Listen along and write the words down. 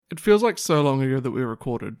It feels like so long ago that we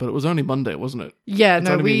recorded, but it was only Monday, wasn't it? Yeah, It's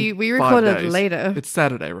no, only we been 5 recorded days. later. It's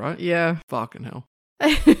Saturday, right? Yeah. Fucking hell.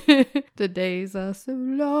 The days are so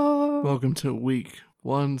long. Welcome to week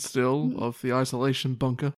 1 still of the isolation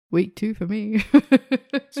bunker. Week 2 for me.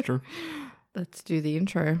 It's true. Let's do the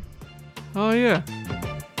intro. Oh, yeah.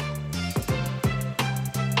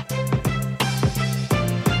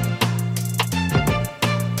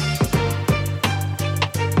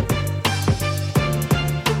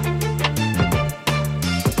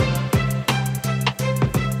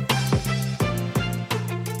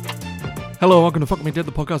 Hello and welcome to Fuck Me Dead,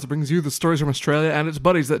 the podcast that brings you the stories from Australia and its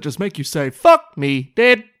buddies that just make you say, fuck me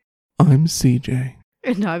dead. I'm CJ.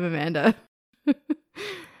 And I'm Amanda.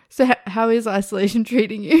 So how is isolation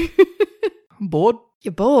treating you? I'm bored.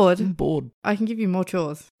 You're bored? I'm bored. I can give you more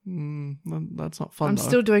chores. That's not fun, I'm though.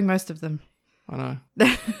 still doing most of them. I know.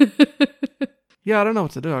 Yeah, I don't know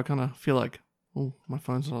what to do. I kind of feel like, oh, my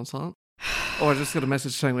phone's not on silent. Oh, I just got a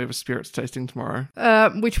message saying we have a spirits tasting tomorrow.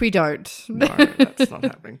 Which we don't. No, that's not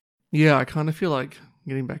happening. Yeah, I kind of feel like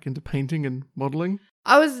getting back into painting and modelling.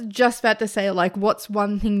 I was just about to say, like, what's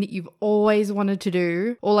one thing that you've always wanted to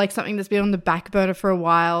do? Or, like, something that's been on the back burner for a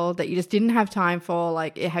while that you just didn't have time for?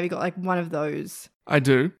 Like, have you got, like, one of those? I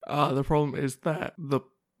do. The problem is that the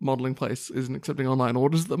modelling place isn't accepting online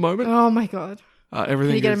orders at the moment. Oh, my God.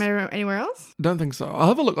 Everything Can you get is... them anywhere else? I don't think so. I'll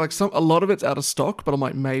have a look. Like, a lot of it's out of stock, but I'm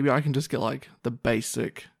like, maybe I can just get, like, the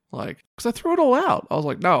basic, like... Because I threw it all out. I was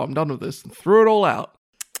like, no, I'm done with this. And threw it all out.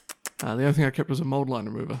 The only thing I kept was a mold line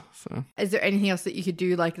remover, so... Is there anything else that you could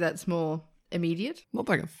do, like, that's more immediate? Not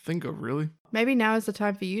that I can think of, really. Maybe now is the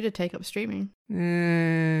time for you to take up streaming.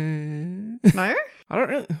 No? I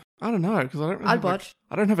don't know, because I don't really I'd watch.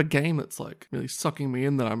 I don't have a game that's, like, really sucking me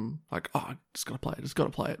in that I'm like, oh, I just gotta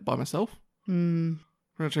play it by myself. Pretty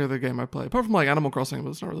sure the game I play. Apart from, like, Animal Crossing, but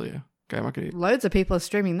it's not really a game I could eat. Loads of people are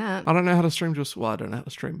streaming that. I don't know how to stream to a... Well, I don't know how to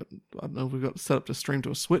stream, but I don't know if we've got it set up to stream to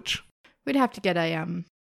a Switch. We'd have to get a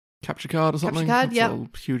Capture card or something. Capture card, That's yep.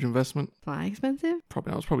 a huge investment. Fly expensive?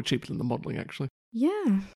 Probably, it's probably cheaper than the modelling, actually.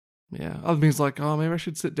 Yeah. Yeah. Other things like, oh, maybe I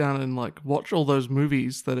should sit down and, like, watch all those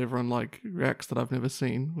movies that everyone, like, reacts that I've never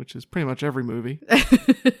seen, which is pretty much every movie.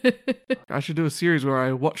 I should do a series where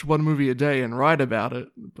I watch one movie a day and write about it,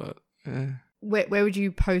 but, Where would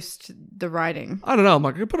you post the writing? I don't know. I'm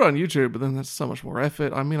like, I could put it on YouTube, but then that's so much more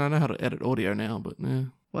effort. I mean, I know how to edit audio now, but,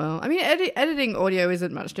 Well, I mean, editing audio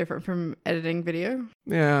isn't much different from editing video.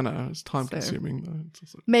 Yeah, I know. It's time consuming, though. It's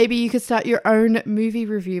also... Maybe you could start your own movie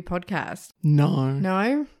review podcast. No.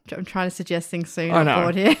 No? I'm trying to suggest things so you're I not know.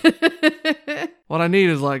 bored here. What I need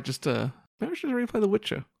is, like, just maybe I should replay The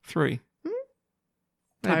Witcher 3. Time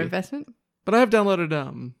Maybe. investment? But I have downloaded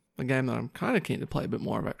a game that I'm kind of keen to play a bit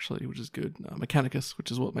more of, actually, which is good. Mechanicus,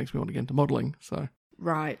 which is what makes me want to get into modelling, so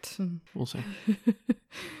Right. we'll see.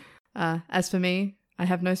 As for me, I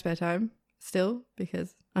have no spare time still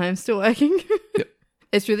because I am still working. Yep.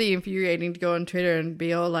 It's really infuriating to go on Twitter and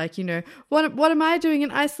be all like, what am I doing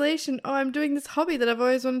in isolation? Oh, I'm doing this hobby that I've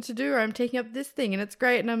always wanted to do, or I'm taking up this thing and it's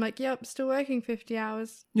great. And I'm like, yep, still working 50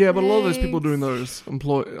 hours. Yeah, but a lot of those people Thanks. doing those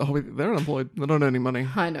they're unemployed. They don't earn any money.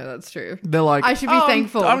 I know, that's true. They're like, I should be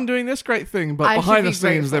thankful. I'm doing this great thing, but I should behind the be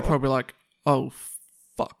scenes, they're grateful. probably like, oh,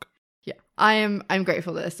 fuck. Yeah, I'm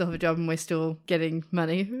grateful that I still have a job and we're still getting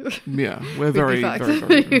money. Yeah, we're We'd be very, fucked very,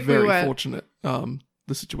 very, if we very weren't. fortunate.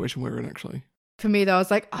 The situation we're in, actually. For me, though, I was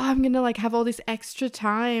like, oh, I'm going to like have all this extra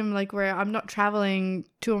time, like where I'm not traveling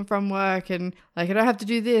to and from work and like I don't have to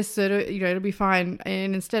do this. So, it'll be fine.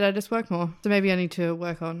 And instead, I just work more. So maybe I need to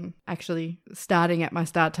work on actually starting at my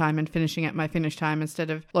start time and finishing at my finish time instead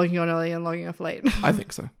of logging on early and logging off late. I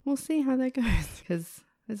think so. We'll see how that goes because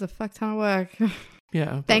there's a fuck ton of work.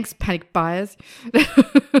 Yeah. But Thanks, panic buyers.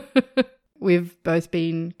 We've both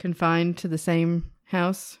been confined to the same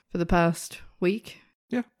house for the past week.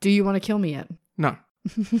 Yeah. Do you want to kill me yet? No.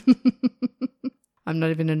 I'm not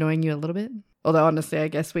even annoying you a little bit. Although honestly, I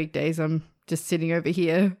guess weekdays I'm just sitting over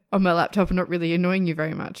here on my laptop and not really annoying you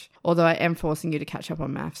very much. Although I am forcing you to catch up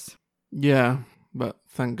on maths. Yeah, but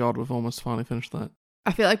thank God we've almost finally finished that.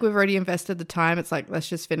 I feel like we've already invested the time. It's like, let's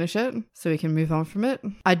just finish it so we can move on from it.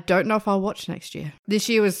 I don't know if I'll watch next year. This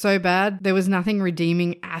year was so bad. There was nothing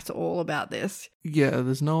redeeming at all about this. Yeah,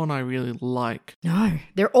 there's no one I really like. No,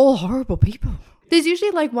 they're all horrible people. There's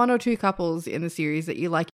usually like one or two couples in the series that you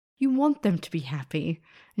like. You want them to be happy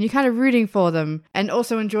and you're kind of rooting for them and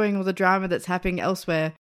also enjoying all the drama that's happening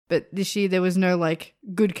elsewhere. But this year there was no like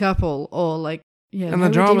good couple or like, yeah. And no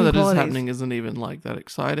the drama redeeming that is qualities. happening isn't even like that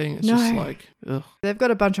exciting. It's No. just like, ugh. They've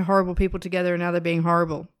got a bunch of horrible people together and now they're being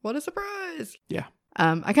horrible. What a surprise. Yeah.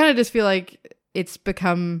 I kind of just feel like it's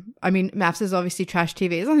become, I mean, maths is obviously trash TV.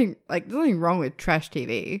 There's nothing wrong with trash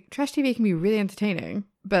TV. Trash TV can be really entertaining,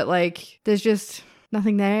 but like there's just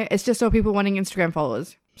nothing there. It's just all people wanting Instagram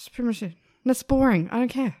followers. It's pretty much it. That's boring. I don't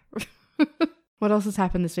care. What else has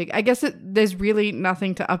happened this week? I guess there's really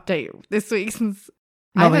nothing to update this week since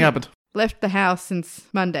Nothing happened. Left the house since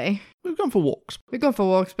Monday. We've gone for walks. We've gone for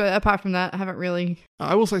walks, but apart from that, I haven't really.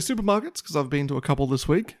 I will say supermarkets, because I've been to a couple this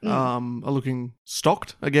week, are looking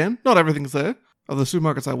stocked again. Not everything's there. Of the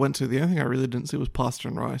supermarkets I went to, the only thing I really didn't see was pasta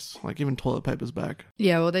and rice. Like, even toilet paper's back.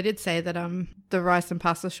 Yeah, well, they did say that the rice and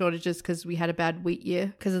pasta shortages because we had a bad wheat year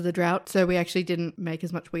because of the drought. So we actually didn't make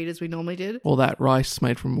as much wheat as we normally did. Or that rice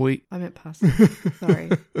made from wheat. I meant pasta. Sorry.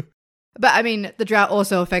 But, I mean, the drought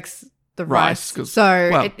also affects the rice. So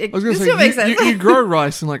well, it I was going to still makes say, sense. you grow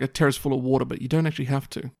rice in like a terrace full of water, but you don't actually have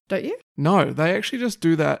to. Don't you? No, they actually just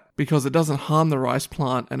do that because it doesn't harm the rice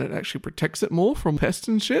plant and it actually protects it more from pests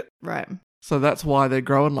and shit. Right. So that's why they're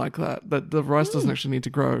growing like that. But the rice doesn't actually need to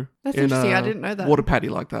grow That's in interesting. a I didn't know that. water paddy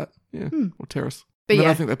like that. Yeah, or terrace. But And then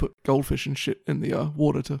yeah. I think they put goldfish and shit in the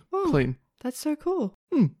water to clean. That's so cool.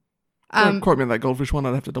 Don't quote me on that goldfish one.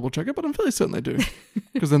 I'd have to double check it, but I'm fairly certain they do.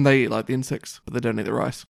 Because then they eat like the insects, but they don't eat the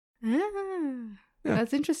rice. Yeah.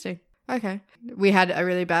 That's interesting. Okay. We had a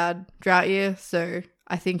really bad drought year, so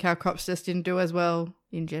I think our crops just didn't do as well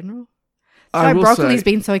in general. I Sorry, will broccoli's say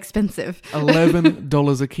been so expensive.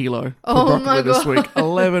 $11 a kilo for Oh broccoli my this God. week.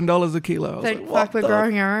 $11 a kilo. I was Thank like, fuck what we're the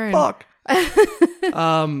growing our own. fuck?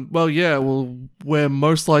 Well, yeah, we're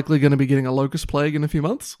most likely going to be getting a locust plague in a few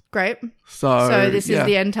months. Great. So This is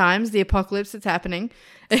the end times, the apocalypse. It's happening.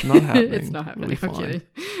 It's not happening. It's not happening. We'll I'm be kidding.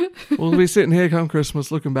 We'll be sitting here come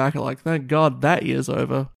Christmas looking back at like, thank God that year's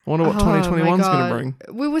over. I wonder what 2021's going to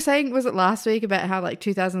bring. We were saying, was it last week, about how like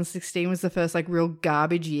 2016 was the first like real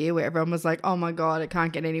garbage year where everyone was like, oh my God, it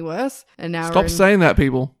can't get any worse. And now we're Stop in saying that,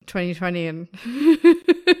 people. 2020 and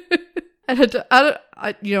and I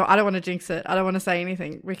don't want to jinx it. I don't want to say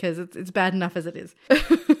anything because it's bad enough as it is.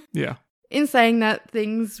 Yeah. In saying that,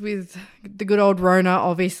 things with the good old Rona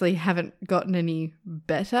obviously haven't gotten any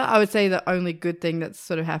better. I would say the only good thing that's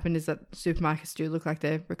sort of happened is that supermarkets do look like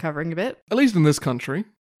they're recovering a bit. At least in this country.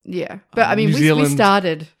 Yeah. But I mean, New we Zealand-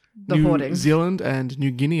 started the New hoarding. Zealand and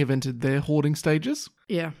New Guinea have entered their hoarding stages.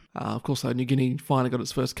 Yeah. Of course, New Guinea finally got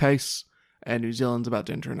its first case, and New Zealand's about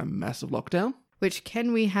to enter in a massive lockdown. Which,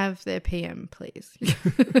 can we have their PM, please?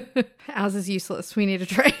 Ours is useless. We need a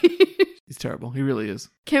trade. He's terrible. He really is.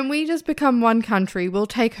 Can we just become one country? We'll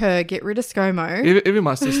take her, get rid of ScoMo. Even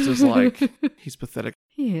my sister's like, he's pathetic.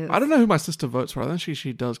 He is. I don't know who my sister votes for. I think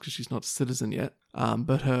she does because she's not a citizen yet.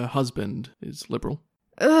 But her husband is Liberal.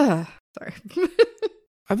 Ugh. Sorry.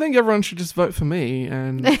 I think everyone should just vote for me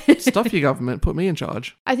and stuff your government, put me in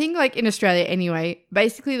charge. I think like in Australia anyway,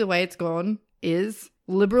 basically the way it's gone is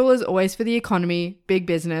Liberal is always for the economy, big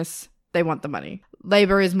business, they want the money.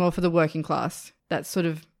 Labor is more for the working class. That's sort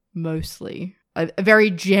of mostly a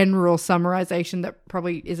very general summarization that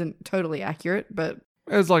probably isn't totally accurate, but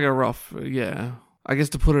It's like a rough, yeah. I guess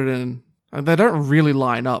to put it in, they don't really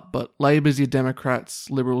line up, but Labor's your Democrats,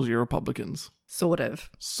 Liberals your Republicans. sort of.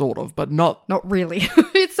 Sort of, but not... Not really.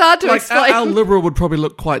 It's hard to Like, explain. our Liberal would probably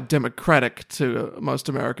look quite Democratic to most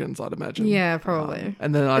Americans, I'd imagine. Yeah, probably.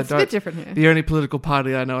 And then It's a bit different here. The only political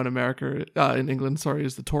party I know in America, in England,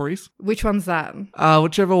 is the Tories. Which one's that?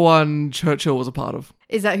 Whichever one Churchill was a part of.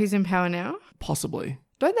 Is that who's in power now? Possibly.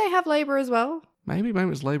 Don't they have Labor as well? Maybe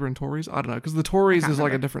it's Labour and Tories. I don't know, because the Tories is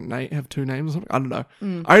like a different name, have two names or something. I don't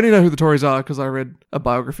know. I only know who the Tories are because I read a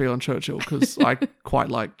biography on Churchill because I quite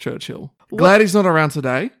like Churchill. Glad he's not around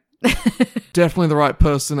today. Definitely the right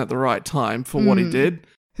person at the right time for what he did.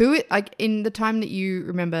 Who, like, in the time that you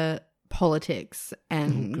remember politics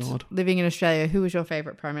and God. living in Australia, who was your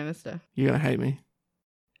favourite Prime Minister? You're going to hate me.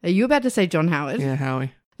 Are you about to say John Howard? Yeah,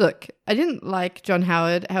 Howie. Look, I didn't like John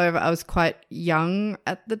Howard. However, I was quite young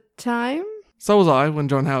at the time. So was I when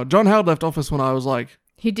John Howard left office when I was like...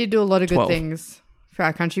 He did do a lot of 12. good things for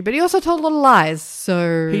our country, but he also told a lot of lies,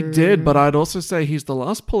 so... He did, but I'd also say he's the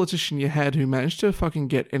last politician you had who managed to fucking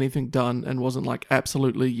get anything done and wasn't like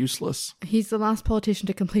absolutely useless. He's the last politician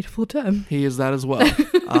to complete a full term. He is that as well.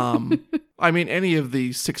 I mean, any of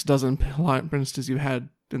the 6 dozen prime ministers you had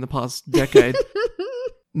in the past decade.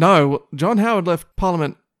 No, John Howard left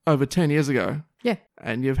Parliament over 10 years ago. Yeah.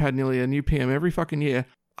 And you've had nearly a new PM every fucking year.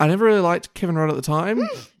 I never really liked Kevin Rudd at the time.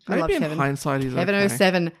 I love Maybe in Kevin. hindsight he's Kevin okay.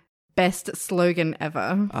 07, best slogan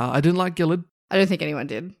ever. I didn't like Gillard. I don't think anyone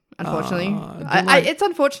did, unfortunately. I didn't like- It's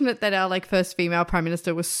unfortunate that our like first female prime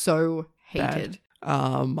minister was so hated.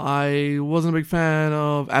 I wasn't a big fan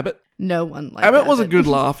of Abbott. No one liked Abbott was a good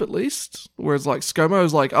laugh, at least. Whereas, like,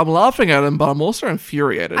 ScoMo's like, I'm laughing at him, but I'm also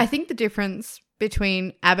infuriated. I think the difference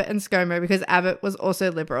between Abbott and ScoMo, because Abbott was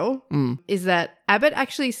also Liberal, is that Abbott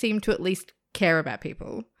actually seemed to at least care about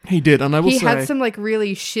people. He did, and I will He say... had some, like,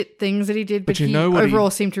 really shit things that he did, but you he know what overall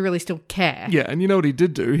seemed to really still care. Yeah, and you know what he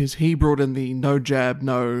did do? Is he brought in the no jab,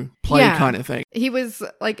 no play Yeah. kind of thing. He was,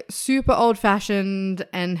 like, super old-fashioned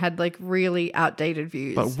and had, like, really outdated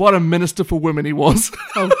views. But what a minister for women he was.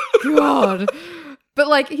 Oh, God. But,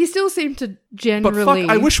 like, he still seemed to But generally...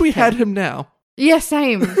 fuck, I wish we had him now. Yeah,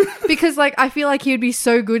 same. Because, like, I feel like he would be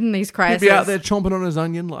so good in these crises. He'd be out there chomping on his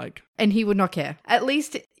onion like... And he would not care. At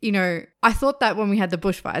least, you know, I thought that when we had the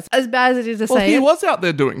bushfires. As bad as it is to Well, say he it, was out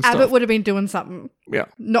there doing Abbott stuff. would have been doing something. Yeah.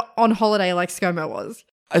 Not on holiday like ScoMo was.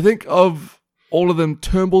 I think of all of them,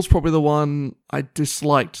 Turnbull's probably the one I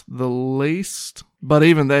disliked the least. But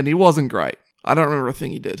even then, he wasn't great. I don't remember a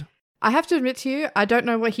thing he did. I have to admit to you, I don't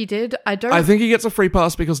know what he did. I think he gets a free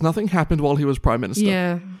pass because nothing happened while he was Prime Minister.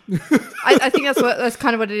 Yeah. I think that's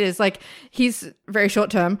kind of what it is. Like, he's very short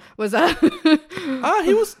term. Was He's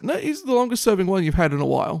the longest serving one you've had in a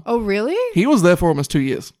while. Oh, really? He was there for almost 2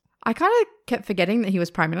 years. I kind of kept forgetting that he was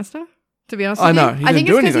Prime Minister, to be honest I with know, you. he I think didn't it's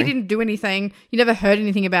do because he anything. didn't do anything. You never heard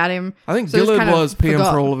anything about him. I think So just Gillard kind of was PM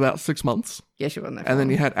forgot. for all of about 6 months. Yeah, she wasn't there. And then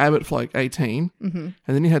you had Abbott for like 18. Mm-hmm. And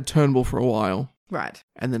then you had Turnbull for a while. Right.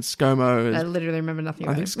 And then ScoMo. I literally remember nothing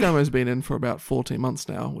I about think him. ScoMo's been in for about 14 months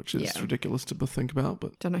now, which is Yeah. ridiculous to think about.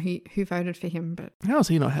 But Don't know who voted for him, but how has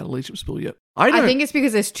he not had a leadership spill yet? I think it's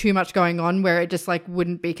because there's too much going on where it just like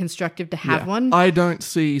wouldn't be constructive to have one. I don't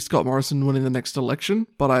see Scott Morrison winning the next election,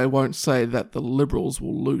 but I won't say that the Liberals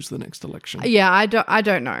will lose the next election. Yeah, I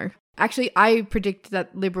don't know. Actually, I predict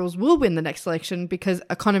that Liberals will win the next election because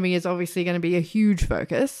economy is obviously going to be a huge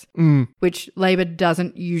focus, which Labor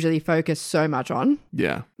doesn't usually focus so much on.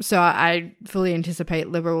 Yeah. So I fully anticipate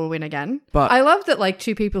Liberal will win again. But I love that like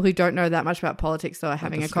two people who don't know that much about politics though are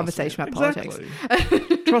having a discussing conversation it. about politics.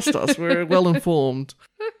 Trust us, we're well informed.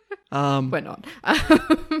 We're not.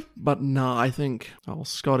 But no, I think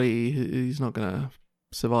Scotty, he's not going to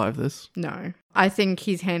survive this. No. I think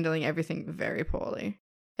he's handling everything very poorly.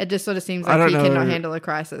 It just sort of seems I like he don't cannot know handle a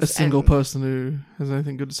crisis. A single and- person who has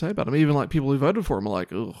anything good to say about him. Even like people who voted for him are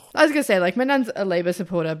like, ugh. I was going to say, like, my nan's a Labour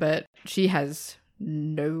supporter, but she has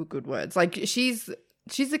no good words. Like, she's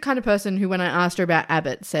the kind of person who, when I asked her about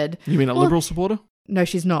Abbott, said... You mean a Well- Liberal supporter? No,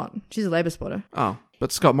 she's not. She's a Labour supporter. Oh,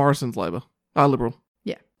 but Scott Morrison's Labour. Liberal.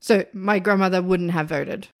 Yeah. So my grandmother wouldn't have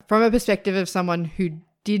voted. From a perspective of someone who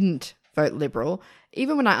didn't vote Liberal,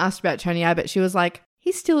 even when I asked about Tony Abbott, she was like,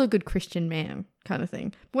 he's still a good Christian man, kind of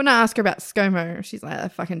thing. But when I ask her about ScoMo, she's like, a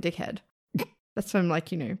fucking dickhead. That's from,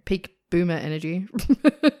 like, you know, peak boomer energy.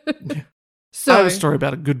 Yeah. So, I have a story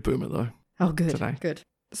about a good boomer, though. oh, good, today. good.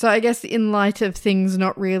 So I guess in light of things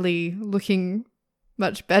not really looking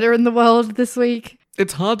much better in the world this week,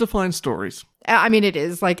 It's hard to find stories. I mean, it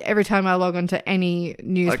is. Like, every time I log onto any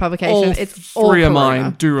news Like, publication, all it's all three of corona.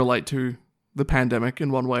 mine do relate to the pandemic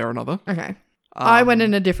in one way or another. Okay. I went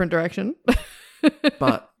in a different direction.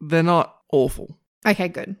 But they're not awful. Okay,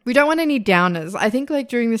 good. We don't want any downers. I think like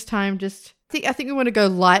during this time, I think we want to go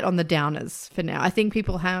light on the downers for now. I think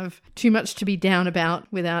people have too much to be down about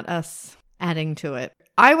without us adding to it.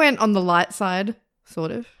 I went on the light side,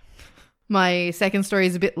 sort of. My second story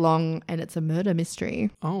is a bit long and it's a murder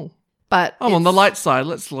mystery. Oh. But I'm on the it's- light side.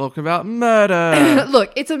 Let's talk about murder.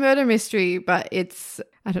 Look, it's a murder mystery, but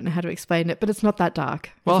I don't know how to explain it, but it's not that dark.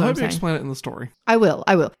 Well, is I what hope I'm you saying. explain it in the story. I will.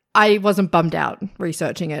 I wasn't bummed out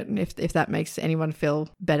researching it, if that makes anyone feel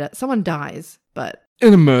better. Someone dies, but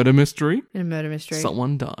In a murder mystery, in a murder mystery.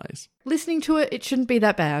 someone dies. Listening to it shouldn't be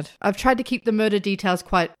that bad. I've tried to keep the murder details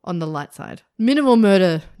quite on the light side. Minimal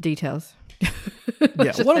murder details.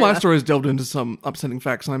 Yeah, one of my stories delved into some upsetting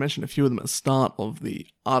facts, and I mentioned a few of them at the start of the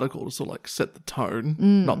article to sort of like set the tone.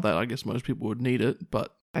 Not that I guess most people would need it,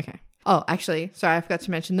 but Okay. Oh, actually, sorry, I forgot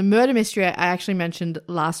to mention the murder mystery I actually mentioned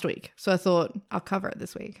last week. So I thought I'll cover it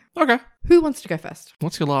this week. okay. Who wants to go first?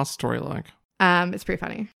 What's your last story like? It's pretty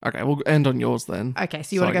funny. Okay, we'll end on yours then. Okay,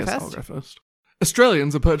 so you want to I go guess first? I'll go first.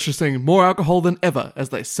 Australians are purchasing more alcohol than ever as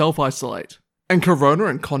they self-isolate. And corona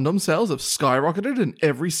and condom sales have skyrocketed in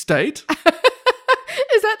every state.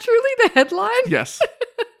 Is that truly the headline? Yes.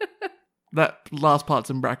 That last part's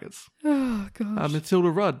in brackets. Oh, gosh. Matilda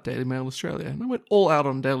Rudd, Daily Mail Australia. And I went all out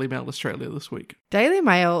on Daily Mail Australia this week. Daily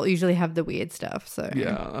Mail usually have the weird stuff, so...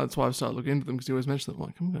 Yeah, that's why I've started looking into them because you always mention them. I'm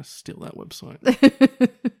like, I'm going to steal that website.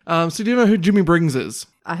 So do you know who Jimmy Brings is?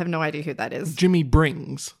 I have no idea who that is. Jimmy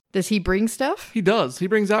Brings. Does he bring stuff? He does. He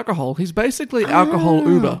brings alcohol. He's basically alcohol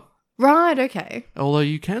Uber. Right, okay. Although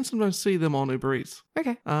you can sometimes see them on Uber Eats.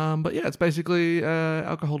 Okay. But yeah, it's basically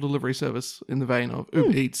alcohol delivery service in the vein of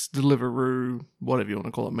Uber Eats, Deliveroo, whatever you want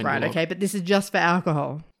to call it. Right, okay, but this is just for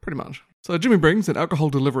alcohol. Pretty much. So Jimmy Brings, an alcohol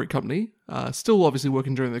delivery company, still obviously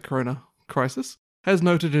working during the corona crisis, has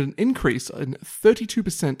noted an increase in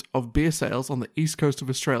 32% of beer sales on the east coast of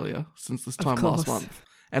Australia since this time last month.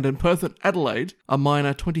 And in Perth and Adelaide, a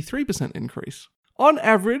minor 23% increase. On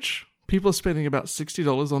average, people are spending about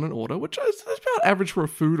 $60 on an order, which is about average for a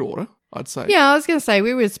food order, I'd say. Yeah, I was going to say,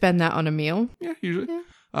 we would spend that on a meal. Yeah, usually. Yeah.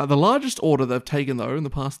 The largest order they've taken, though, in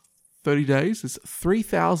the past 30 days is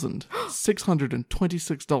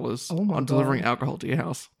 $3,626 on delivering alcohol to your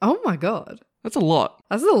house. Oh my God. That's a lot.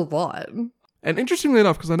 That's a lot. And interestingly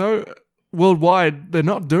enough, because I know worldwide they're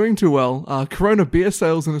not doing too well, Corona beer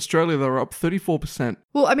sales in Australia, they're up 34%.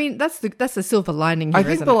 Well, I mean, that's the silver lining here, I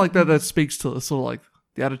think isn't that it? like that speaks to the sort of like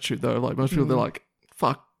the attitude though. Like most people, they're like,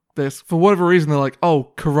 fuck this. For whatever reason, they're like,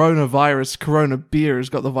 oh, coronavirus, Corona beer has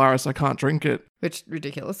got the virus, I can't drink it. Which,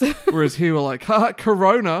 ridiculous. Whereas here we're like, ha,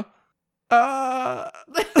 Corona.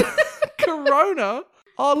 Corona?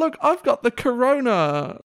 Oh, look, I've got the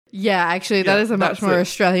Corona. Yeah, actually, that is a much more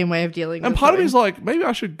Australian way of dealing with it. And part of me is like, maybe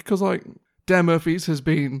I should, because like Dan Murphy's has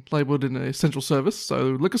been labelled in an essential service,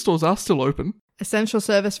 so liquor stores are still open. Essential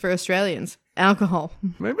service for Australians. Alcohol.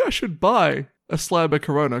 Maybe I should buy a slab of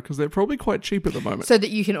Corona, because they're probably quite cheap at the moment. So that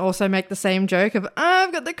you can also make the same joke of,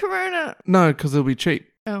 I've got the Corona. No, because they'll be cheap.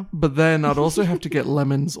 Oh. But then I'd also have to get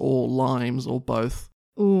lemons or limes or both.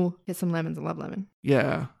 Ooh, get some lemons. I love lemon.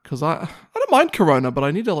 Yeah, because I don't mind Corona, but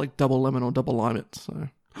I need to like double lemon or double lime it, so...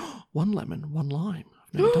 One lemon, one lime.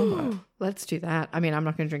 I've never done that. Let's do that. I mean, I'm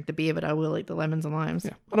not going to drink the beer, but I will eat the lemons and limes.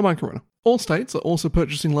 Yeah, I don't mind Corona. All states are also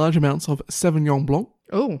purchasing large amounts of Sauvignon Blanc.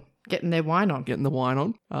 Oh, getting their wine on. Getting the wine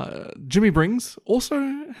on. Jimmy Brings also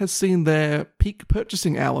has seen their peak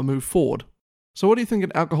purchasing hour move forward. So what do you think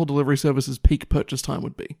an alcohol delivery service's peak purchase time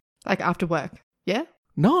would be? Like after work? Yeah?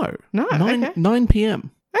 No. Okay. 9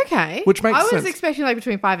 p.m. Okay. Which makes sense. I was expecting like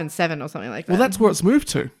between 5 and 7 or something like that. Well, that's where it's moved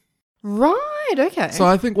to. Right, okay. So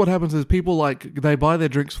I think what happens is people like, they buy their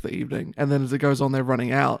drinks for the evening, and then as it goes on, they're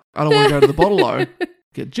running out. I don't want to go to the bottle-o.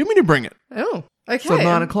 Get Jimmy to bring it. Oh, okay. So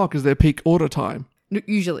 9 o'clock is their peak order time.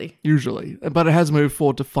 Usually. But it has moved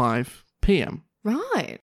forward to 5 p.m.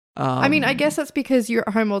 Right. I mean, I guess that's because you're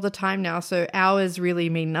at home all the time now, so hours really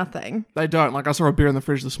mean nothing. They don't. Like, I saw a beer in the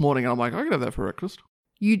fridge this morning, and I'm like, I can have that for breakfast.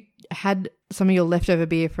 You had some of your leftover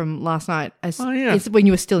beer from last night. Yeah. It's when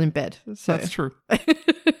you were still in bed. So. That's true.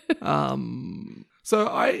 So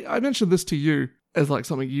I mentioned this to you as like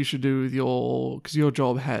something you should do with because your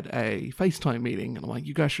job had a FaceTime meeting, and I'm like,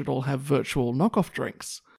 you guys should all have virtual knockoff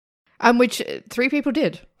drinks. Which 3 people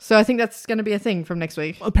did. So I think that's going to be a thing from next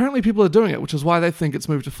week. Apparently people are doing it, which is why they think it's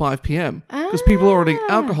moved to 5 p.m. Because people are ordering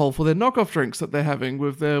alcohol for their knockoff drinks that they're having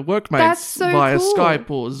with their workmates via cool. Skype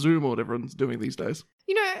or Zoom or whatever everyone's doing these days.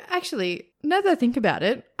 You know, actually, now that I think about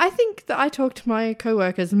it, I think that I talk to my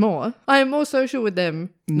coworkers more. I am more social with them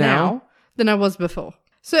now than I was before.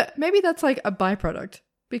 So maybe that's like a byproduct.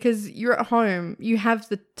 Because you're at home, you have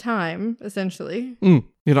the time, essentially. You're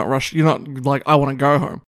not rushed. You're not like, I want to go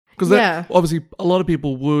home. Because obviously a lot of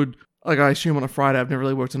people would, like I assume on a Friday, I've never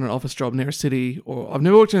really worked in an office job near a city, or I've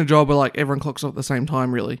never worked in a job where like everyone clocks off at the same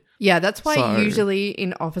time really. Yeah, that's why usually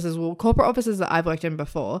in offices, corporate offices that I've worked in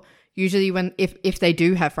before, usually if they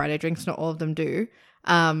do have Friday drinks, not all of them do.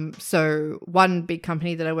 So one big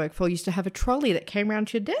company that I work for used to have a trolley that came around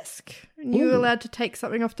to your desk and you were allowed to take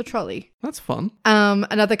something off the trolley. That's fun.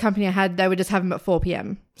 Another company I had, they would just have them at 4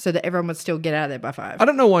 p.m. so that everyone would still get out of there by 5. I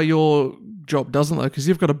don't know why your job doesn't though, because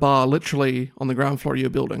you've got a bar literally on the ground floor of your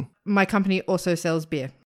building. My company also sells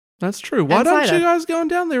beer. That's true. Why don't you guys go on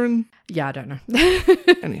down there and... Yeah, I don't know.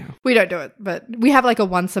 Anyhow. We don't do it, but we have like a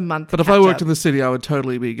once a month But if I worked in the city, I would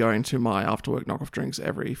totally be going to my after-work knockoff drinks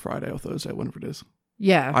every Friday or Thursday, whenever it is.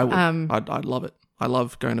 Yeah. I would. I'd love it. I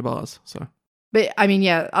love going to bars, so... But, I mean,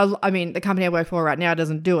 yeah, the company I work for right now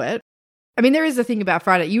doesn't do it. I mean, there is a thing about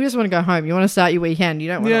Friday. You just want to go home. You want to start your weekend. You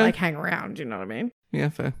don't want to, like, hang around. You know what I mean? Yeah,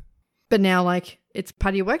 fair. But now, like, it's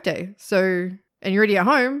part of your workday. So, and you're already at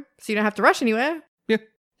home, so you don't have to rush anywhere. Yeah.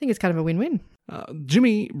 I think it's kind of a win-win.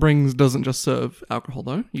 Jimmy Brings doesn't just serve alcohol,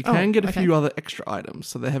 though. You can get a few other extra items.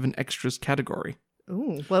 So they have an extras category.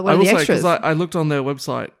 Ooh, well, what are the extras? Because I looked on their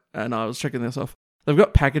website and I was checking this off. They've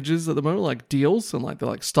got packages at the moment, like deals, and like they're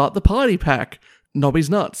like, start the party pack,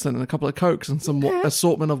 Nobby's Nuts, and a couple of Cokes, and some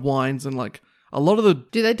assortment of wines, and like a lot of the...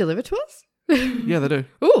 Do they deliver to us? Yeah, they do.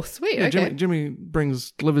 Oh, sweet, yeah, okay. Jimmy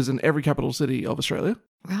delivers in every capital city of Australia.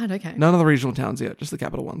 Right, okay. None of the regional towns yet, just the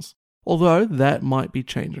capital ones. Although, that might be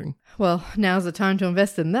changing. Well, now's the time to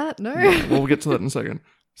invest in that, no? Yeah, we'll get to that in a second.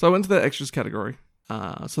 So I went to the extras category.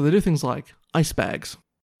 So they do things like ice bags,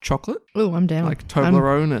 chocolate, Oh, I'm down. like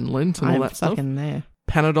Toblerone and Lindt and all I'm that stuff. fucking there.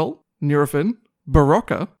 Panadol, Nurofen,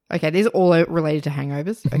 Berocca, Okay, these are all related to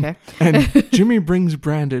hangovers. Okay. and Jimmy Brings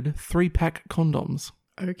branded 3-pack condoms.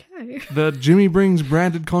 Okay. The Jimmy Brings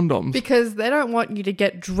branded condoms. Because they don't want you to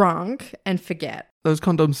get drunk and forget. Those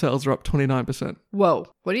condom sales are up 29%. Whoa,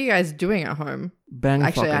 what are you guys doing at home? Bang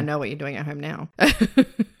Actually, fucking. I know what you're doing at home now.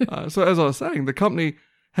 So as I was saying, the company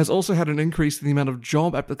has also had an increase in the amount of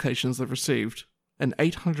job applications they've received. An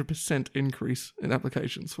 800% increase in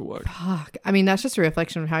applications for work. Fuck. I mean, that's just a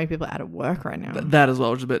reflection of how many people are out of work right now. That as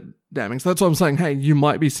well, which is a bit damning. So that's why I'm saying, hey, you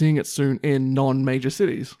might be seeing it soon in non-major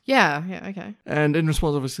cities. Yeah, okay. And in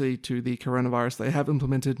response, obviously, to the coronavirus, they have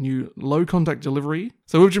implemented new low-contact delivery.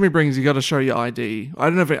 So with Jimmy Brings, you got to show your ID. I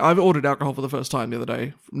don't know if I've ordered alcohol for the first time the other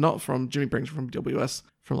day. Not from Jimmy Brings, from WS,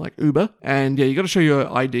 from like Uber. And yeah, you got to show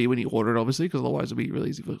your ID when you order it, obviously, because otherwise it'd be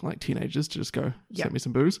really easy for like teenagers to just go, send me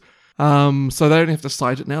some booze. So they don't have to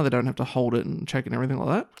cite it now. They don't have to hold it and check and everything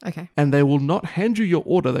like that. Okay. And they will not hand you your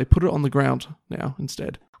order. They put it on the ground now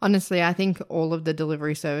instead. Honestly, I think all of the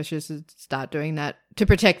delivery services should start doing that to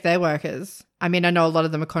protect their workers. I mean, I know a lot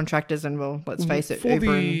of them are contractors and, well, let's face it,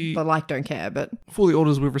 Uber and the like don't care, but... For the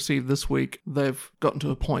orders we've received this week, they've gotten to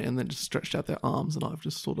a point and then just stretched out their arms and I've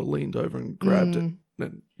just sort of leaned over and grabbed it.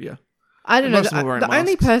 And yeah. I don't know. Most of them are wearing The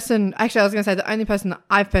only masks. person... Actually, I was going to say the only person that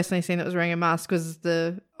I've personally seen that was wearing a mask was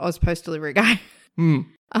the Ozpost delivery guy.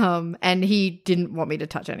 And he didn't want me to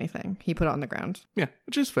touch anything. He put it on the ground. Yeah,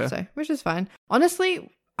 which is fair. So, which is fine.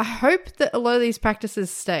 Honestly, I hope that a lot of these practices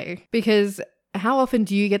stay because how often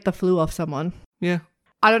do you get the flu off someone? Yeah.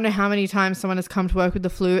 I don't know how many times someone has come to work with the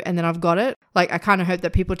flu and then I've got it. Like, I kind of hope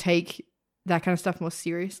that people take that kind of stuff more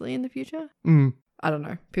seriously in the future. I don't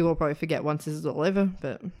know. People will probably forget once this is all over,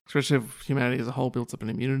 but... Especially if humanity as a whole builds up an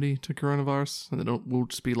immunity to coronavirus and then we'll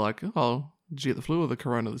just be like, oh, did you get the flu or the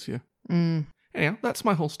corona this year? Anyhow, that's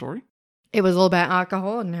my whole story. It was all about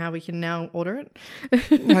alcohol and how we can now order it.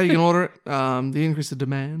 How you can order it, the increase of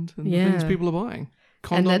demand and the things people are buying.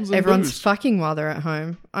 Condoms and that everyone's booze. fucking while they're at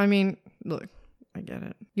home. I mean, look, I get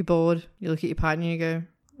it. You're bored. You look at your partner and you go,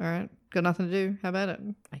 all right, got nothing to do. How about it?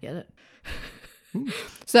 I get it.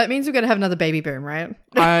 So that means we're going to have another baby boom, right?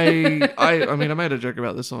 I mean, I made a joke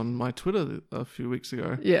about this on my Twitter a few weeks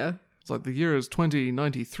ago. Yeah. It's like the year is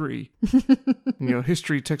 2093.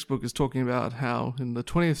 History textbook is talking about how in the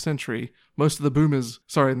 20th century, in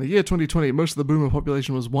the year 2020, most of the boomer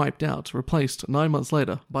population was wiped out, replaced 9 months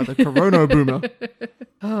later by the corona boomer.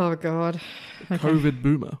 Oh, God. Okay. COVID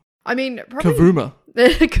boomer. I mean, probably... Kavuma.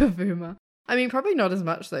 Kavuma. I mean, probably not as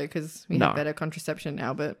much, though, because we No. have better contraception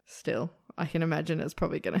now, but still, I can imagine it's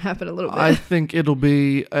probably going to happen a little bit. I think it'll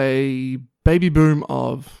be a baby boom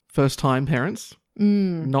of first-time parents,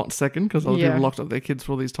 not second, because other people locked up their kids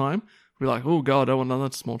for all this time. Be like, oh God, I don't want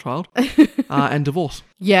another small child, and divorce.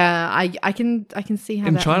 Yeah, I can see how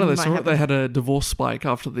in that China might they saw it. happen. They had a divorce spike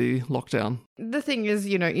after the lockdown. The thing is,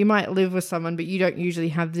 you might live with someone, but you don't usually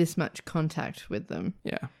have this much contact with them.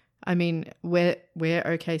 Yeah. I mean, we're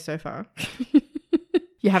okay so far.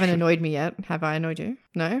 You haven't annoyed me yet. Have I annoyed you?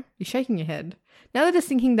 No? You're shaking your head. Now they're just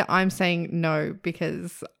thinking that I'm saying no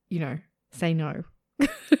because, say no.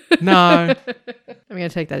 No. I'm going to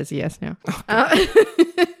take that as a yes now.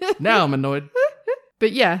 Now I'm annoyed.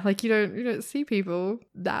 But yeah, like you don't see people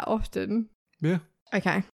that often. Yeah.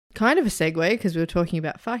 Okay. Kind of a segue because we were talking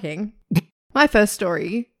about fucking. My first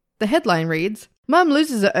story, the headline reads, Mum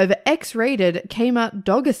loses it over X-rated Kmart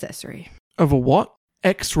dog accessory. Over what?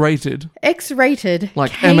 X-rated. X-rated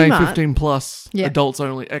Like Kmart, MA15 plus, Yeah. adults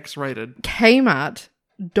only, X-rated. Kmart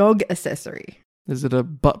dog accessory. Is it a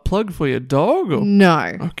butt plug for your dog? Or?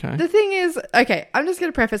 No. Okay. The thing is, okay, I'm just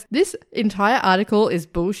going to preface, this entire article is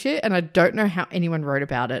bullshit and I don't know how anyone wrote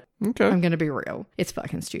about it. Okay. I'm going to be real. It's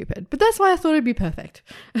fucking stupid. But that's why I thought it'd be perfect.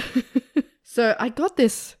 So I got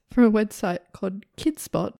this from a website called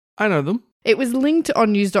KidSpot. I know them. It was linked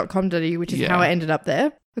on news.com.au, which is Yeah. how I ended up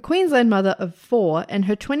there. A Queensland mother of 4 and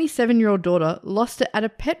her 27-year-old daughter lost it at a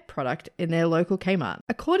pet product in their local Kmart.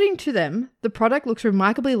 According to them, the product looks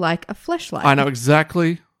remarkably like a fleshlight. I know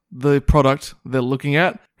exactly the product they're looking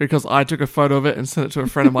at because I took a photo of it and sent it to a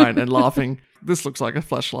friend of mine and laughing, this looks like a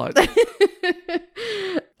flashlight.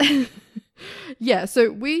 Yeah, so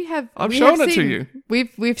we have. I've we shown have it to seen- you.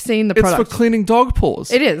 We've seen the It's product. for cleaning dog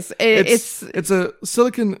paws. It is. It's a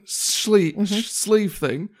silicone sleeve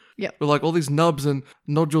thing. Yep. With like all these nubs and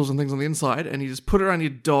nodules and things on the inside, and you just put it around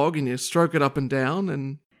your dog and you stroke it up and down,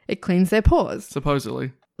 and It cleans their paws.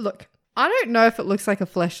 supposedly. Look, I don't know if it looks like a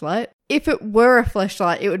fleshlight. If it were a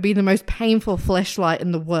fleshlight, it would be the most painful fleshlight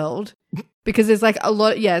in the world. Because there's like a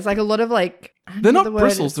lot, it's like a lot of like They're not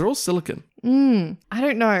bristles. They're all silicon. I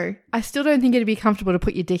don't know. I still don't think it'd be comfortable to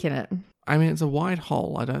put your dick in it. I mean, it's a wide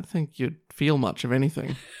hole. I don't think you'd feel much of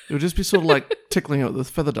anything. It would just be sort of like tickling it with a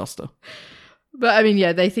feather duster. But I mean,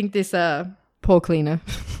 yeah, they think this paw cleaner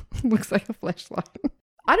looks like a fleshlight.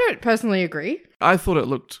 I don't personally agree. I thought it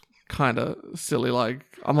looked kind of silly. I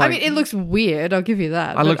mean, it looks weird. I'll give you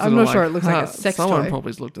that. I'm not sure it looks like a sex someone toy.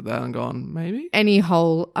 probably looked at that and gone, maybe? Any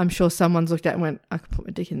hole, I'm sure someone's looked at and went, I could put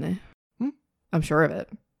my dick in there. I'm sure of it.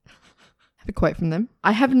 A quote from them.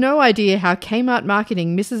 I have no idea how Kmart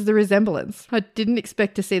marketing misses the resemblance. I didn't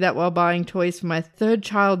expect to see that while buying toys for my third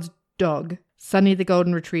child's dog, Sunny the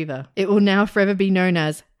Golden Retriever. It will now forever be known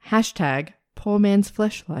as #poor man's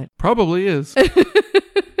fleshlight. Probably is.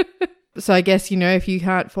 So I guess, if you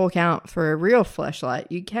can't fork out for a real fleshlight,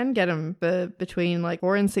 you can get them for between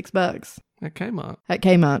 $4 and $6 At Kmart. At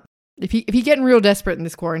Kmart. If you're getting real desperate in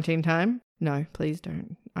this quarantine time, no, please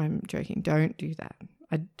don't. I'm joking. Don't do that.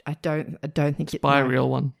 I don't think buy a real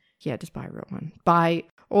one. Yeah, just buy a real one.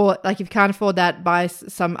 Or if you can't afford that, buy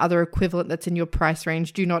some other equivalent that's in your price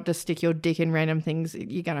range. Do not just stick your dick in random things.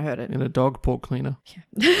 You're going to hurt it. In a dog paw cleaner.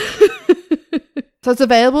 Yeah. So it's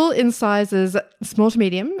available in sizes small to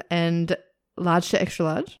medium and large to extra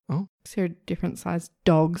large. Oh. So they're different sized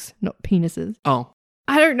dogs, not penises. Oh.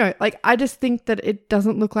 I don't know. I just think that it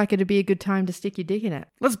doesn't look like it'd be a good time to stick your dick in it.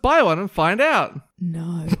 Let's buy one and find out.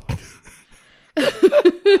 No.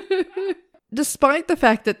 Despite the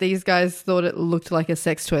fact that these guys thought it looked like a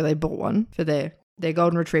sex toy, they bought one for their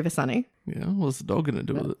golden retriever Sunny. Yeah, what's the dog going to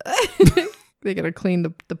do with it? They're going to clean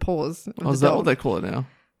the paws. Is that what they call it now?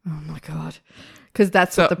 Oh my God. Because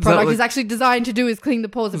that's what the product is actually designed to do, is clean the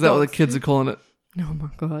paws of dogs. Is that what the kids are calling it? Oh my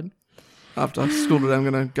God. After school today, I'm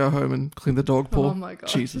going to go home and clean the dog paw. Oh my God.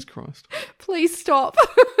 Jesus Christ. Please stop.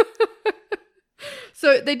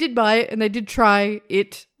 So they did buy it and they did try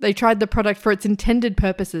it. They tried the product for its intended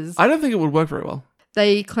purposes. I don't think it would work very well.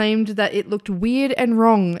 They claimed that it looked weird and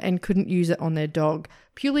wrong and couldn't use it on their dog,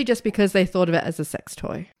 purely just because they thought of it as a sex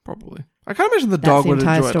toy. Probably. I can't imagine the dog would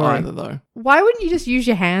enjoy it either, though. Why wouldn't you just use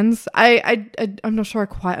your hands? I'm not sure I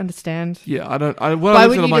quite understand. Yeah, I don't. Why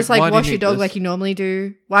wouldn't you just wash your dog like you normally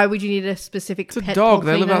do? Why would you need a specific pet? It's a dog.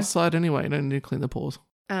 They live outside anyway. You don't need to clean the paws.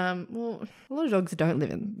 Well, a lot of dogs don't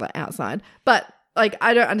live in outside, but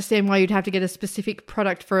I don't understand why you'd have to get a specific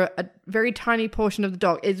product for a very tiny portion of the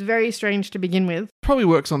dog. It's very strange to begin with. Probably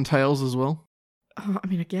works on tails as well.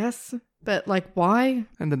 I guess. But, why?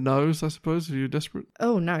 And the nose, I suppose, if you're desperate.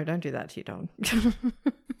 Oh, no, don't do that to your dog.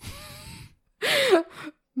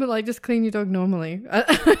 But, just clean your dog normally.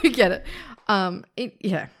 I get it.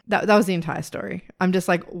 That was the entire story. I'm just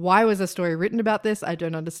why was a story written about this? I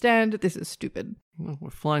don't understand. This is stupid. Well,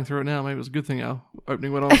 we're flying through it now. Maybe it was a good thing our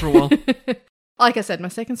opening went on for a while. Like I said, my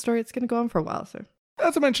second story, it's going to go on for a while. So,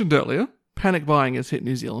 as I mentioned earlier, panic buying has hit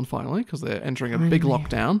New Zealand finally because they're entering a big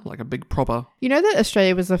lockdown, a big proper. You know that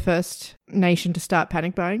Australia was the first nation to start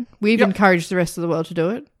panic buying? We've encouraged the rest of the world to do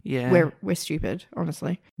it. Yeah. We're stupid,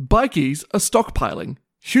 honestly. Bikies are stockpiling.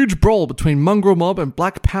 Huge brawl between mongrel mob and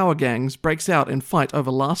black power gangs breaks out in fight over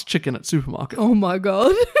last chicken at supermarket. Oh my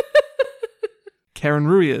God. Karen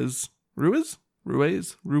Ruiz. Ruiz?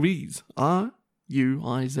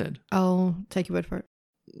 R-U-I-Z. I'll take your word for it.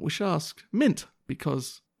 We should ask Mint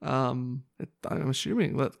because I'm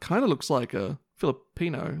assuming that kind of looks like a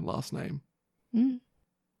Filipino last name.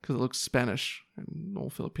 Because it looks Spanish, and all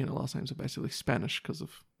Filipino last names are basically Spanish because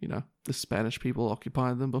of, the Spanish people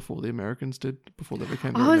occupied them before the Americans did, before they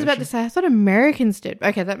became their own I was about to say, I thought Americans did.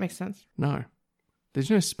 Okay, that makes sense. No. Did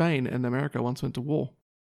you know Spain and America once went to war?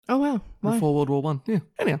 Oh, wow. Why? Before World War One. Yeah.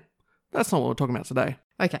 Anyhow, that's not what we're talking about today.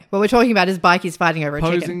 Okay. What we're talking about is bikies fighting over a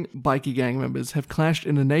chicken. Opposing bikie gang members have clashed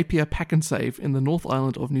in a Napier Pack and Save in the North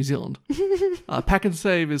Island of New Zealand. Pack and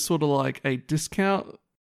Save is sort of like a discount.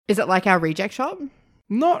 Is it like our reject shop?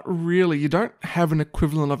 Not really. You don't have an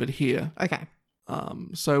equivalent of it here. Okay.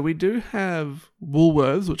 So we do have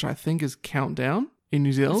Woolworths, which I think is Countdown in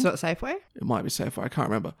New Zealand. So it's Safeway? It might be Safeway. I can't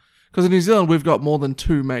remember. Because in New Zealand, we've got more than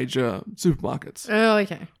 2 major supermarkets. Oh,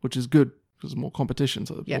 okay. Which is good because there's more competition,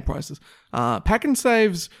 so there's more prices. Pack and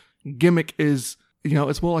Save's gimmick is,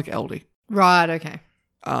 it's more like Aldi. Right, okay.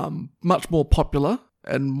 Much more popular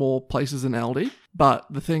and more places than Aldi. But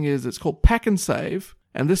the thing is, it's called Pack and Save.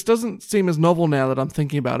 And this doesn't seem as novel now that I'm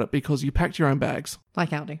thinking about it because you packed your own bags. Like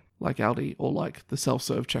Aldi. Like Aldi or like the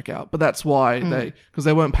self-serve checkout. But that's why because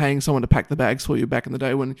they weren't paying someone to pack the bags for you back in the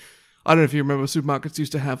day when, I don't know if you remember, supermarkets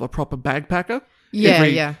used to have a proper bag packer.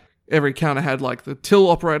 Yeah, Every counter had like the till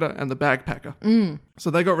operator and the bag packer.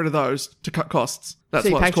 So they got rid of those to cut costs. That's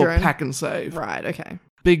why it's called Pack and Save. Right, okay.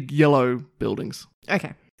 Big yellow buildings.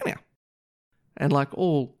 Okay. Anyhow. And like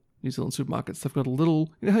all New Zealand supermarkets, they've got a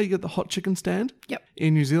little, you know how you get the hot chicken stand? Yep.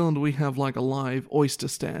 In New Zealand, we have like a live oyster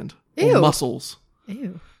stand. Ew. Or mussels.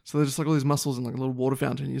 Ew. So they're just like all these mussels in like a little water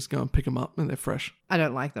fountain. You just go and pick them up and they're fresh. I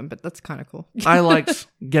don't like them, but that's kind of cool. I liked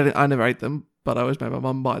I never ate them, but I always made my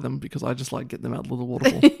mum buy them because I just like getting them out of the little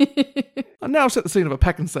waterfall. And now I've set the scene of a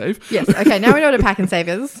pack and save. Yes. Okay. Now we know what a pack and save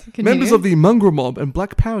is. Continue. Members of the mongrel mob and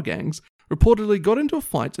black power gangs reportedly got into a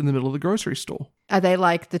fight in the middle of the grocery store. Are they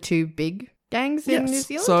like the two big gangs in New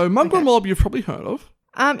Zealand? So mongrel Okay. mob you've probably heard of.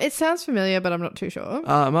 It sounds familiar, but I'm not too sure.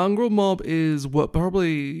 Mongrel mob is what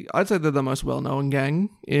probably, I'd say they're the most well-known gang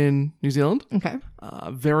in New Zealand. Okay.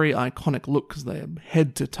 Very iconic look because they're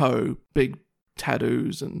head to toe, big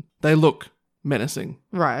tattoos, and they look menacing.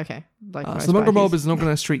 Right. Okay. Like most So the mongrel mob bikies. is an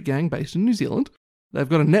organised street gang based in New Zealand. They've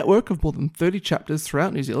got a network of more than 30 chapters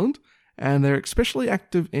throughout New Zealand, and they're especially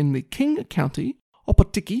active in the King County,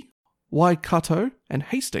 Opotiki, Waikato, and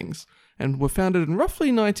Hastings, and were founded in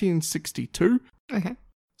roughly 1962. Okay.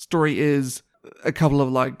 Story is a couple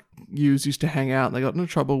of like youths used to hang out and they got into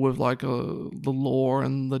trouble with like the law,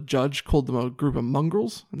 and the judge called them a group of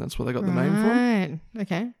mongrels, and that's where they got the name from. Right.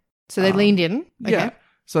 Okay. So they leaned in. Okay. Yeah.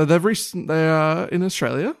 So they are in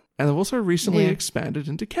Australia, and they've also recently Yeah. expanded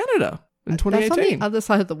into Canada in That's on 2018. the other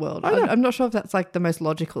side of the world. I know. I'm not sure if that's like the most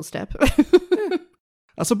logical step.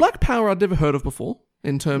 So Black Power I'd never heard of before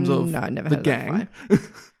in terms of No, I never the heard of that gang.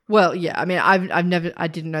 Well, yeah. I mean, I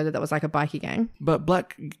didn't know that was like a bikie gang. But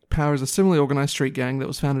Black Power is a similarly organised street gang that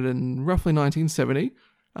was founded in roughly 1970,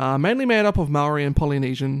 mainly made up of Maori and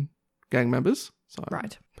Polynesian gang members. So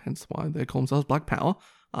Right. hence why they call themselves Black Power.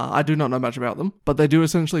 I do not know much about them, but they do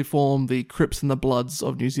essentially form the Crips and the Bloods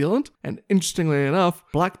of New Zealand. And interestingly enough,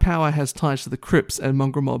 Black Power has ties to the Crips and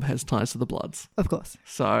Mongrel Mob has ties to the Bloods. Of course.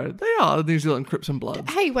 So they are the New Zealand Crips and Bloods.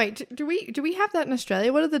 Hey, wait. Do we have that in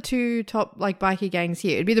Australia? What are the two top like bikie gangs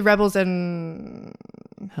here? It'd be the Rebels and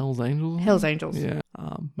Hells Angels? Hell's Angels. Yeah,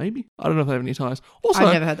 maybe. I don't know if they have any ties. Also,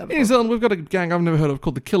 I've never heard that in before. New Zealand, we've got a gang I've never heard of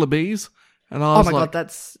called the Killer Bees. And I Oh was my like, god,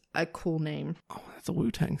 that's a cool name. oh, that's a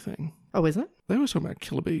Wu-Tang thing. Oh, is it? They always talk about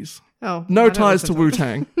Killer Bees. Oh, No I don't ties to listen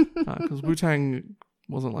Wu-Tang. Because Wu-Tang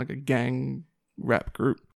wasn't like a gang rap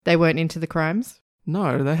group. They weren't into the crimes.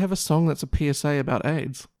 No, they have a song that's a PSA about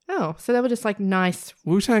AIDS. Oh, so they were just like nice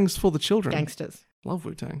Wu-Tang's for the children. gangsters. Love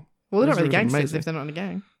Wu-Tang. Well, they're not Those really are gangsters amazing. if they're not in a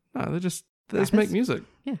gang. No, they just Rappers. make music.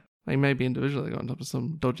 Yeah. They may be individually got on top of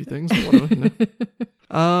some dodgy things or whatever. You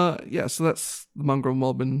know? Yeah, so that's the Mongrel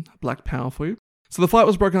Mob and Black Power for you. So the fight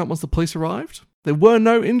was broken up once the police arrived. There were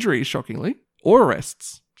no injuries, shockingly, or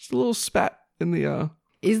arrests. Just a little spat in the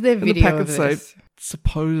Is there the video packet of this? safe.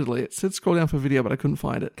 Supposedly. It said scroll down for video, but I couldn't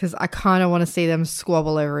find it. Because I kind of want to see them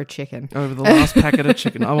squabble over a chicken. Over the last packet of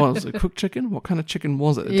chicken. Was it cooked chicken? What kind of chicken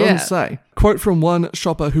was it? It Yeah. doesn't say. Quote from one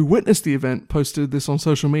shopper who witnessed the event posted this on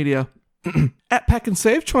social media. At Pack and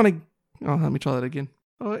Save trying to... Oh, let me try that again.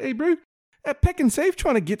 Oh, hey, bro. At Pack and Save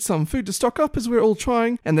trying to get some food to stock up as we're all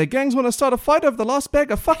trying, and their gangs want to start a fight over the last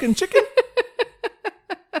bag of fucking chicken.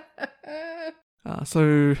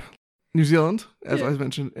 So, New Zealand, as I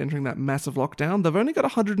mentioned, entering that massive lockdown, they've only got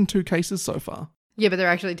 102 cases so far. Yeah, but they're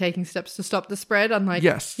actually taking steps to stop the spread, unlike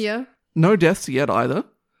Yes. here. No deaths yet either.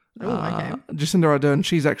 Oh, okay. Jacinda Ardern,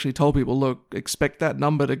 she's actually told people, look, expect that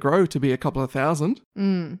number to grow to be a couple of thousand.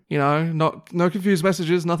 Mm. You know, no confused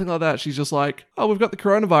messages, nothing like that. She's just like, oh, we've got the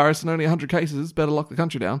coronavirus and only 100 cases, better lock the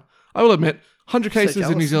country down. I will admit, 100 So cases in New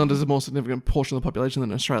jealous. Zealand is a more significant portion of the population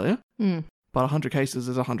than Australia. Mm. But 100 cases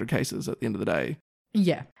is 100 cases at the end of the day.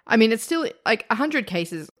 Yeah. I mean, it's still like 100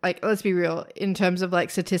 cases. Like, let's be real, in terms of like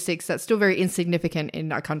statistics, that's still very insignificant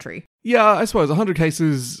in our country. Yeah, I suppose 100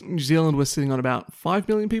 cases, New Zealand was sitting on about 5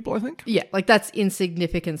 million people, I think. Yeah, like that's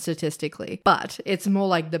insignificant statistically. But it's more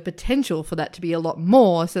like the potential for that to be a lot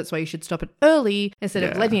more. So that's why you should stop it early instead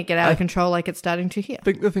of Yeah. letting it get out of control like it's starting to here. I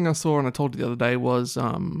think the thing I saw and I told you the other day was,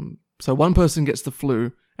 so one person gets the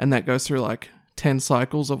flu and that goes through like 10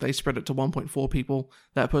 cycles of they spread it to 1.4 people.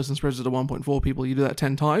 That person spreads it to 1.4 people. You do that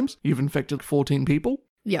 10 times, you've infected 14 people.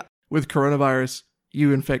 Yeah. With coronavirus,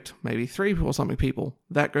 you infect maybe 3 or something people.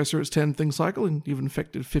 That goes through its 10-thing cycle and you've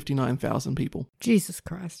infected 59,000 people. Jesus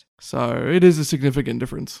Christ. So it is a significant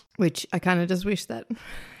difference. Which I kind of just wish that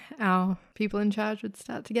our people in charge would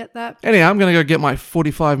start to get that. Anyhow, I'm going to go get my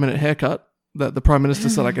 45-minute haircut that the Prime Minister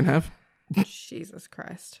said I can have. Jesus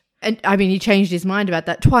Christ. And I mean, he changed his mind about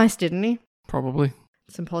that twice, didn't he? Probably.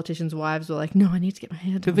 Some politicians' wives were like, no, I need to get my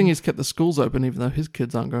hair done. Good thing he's kept the schools open even though his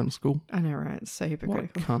kids aren't going to school. I know, right? It's so What a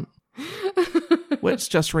hypocritical. cunt. Let's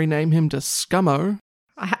just rename him to Scummo.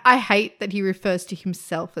 I hate that he refers to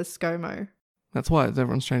himself as ScoMo. That's why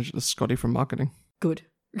everyone's changed it to Scotty from marketing. Good.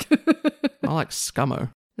 I like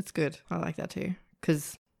Scummo. That's good. I like that too.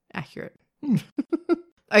 Because accurate.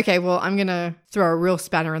 Okay, well, I'm going to throw a real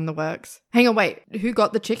spanner in the works. Hang on, wait. Who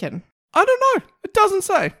got the chicken? I don't know. It doesn't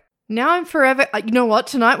say. Now I'm forever... you know what?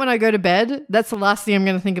 Tonight when I go to bed, that's the last thing I'm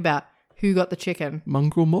going to think about. Who got the chicken?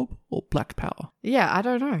 Mongrel Mob or Black Power? Yeah, I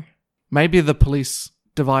don't know. Maybe the police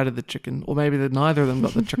divided the chicken, or maybe neither of them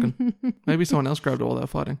got the chicken. Maybe someone else grabbed it while they were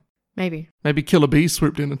fighting. Maybe. Maybe Killer Bee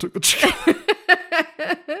swooped in and took the chicken.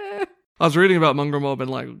 I was reading about Mongrel Mob,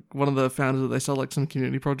 and like one of the founders, they sell like some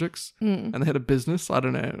community projects, and they had a business. I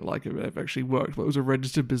don't know, like if it actually worked, but it was a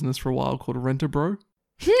registered business for a while called Rent a Bro.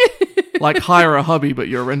 Like hire a hubby, but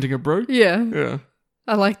you're renting a bro. Yeah. Yeah.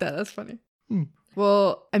 I like that. That's funny.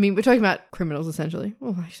 Well, I mean, we're talking about criminals essentially.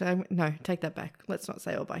 Oh, actually, no, take that back. Let's not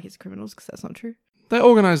say all bikers are criminals because that's not true.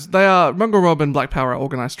 Mongrel Mob and Black Power are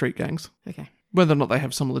organized street gangs. Okay. Whether or not they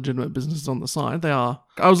have some legitimate businesses on the side, they are.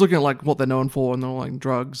 I was looking at like what they're known for, and they're all like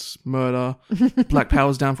drugs, murder. Black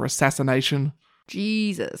Power's down for assassination.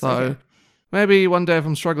 Jesus. So Okay. maybe one day if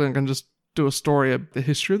I'm struggling, I can just do a story of the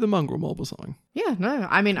history of the Mongrel Mob or something. Yeah, no.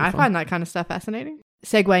 I mean, I fun. find that kind of stuff fascinating.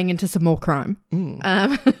 Segueing into some more crime.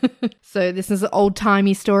 So this is an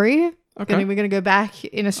old-timey story. Okay. We're going to go back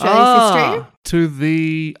in Australia's history To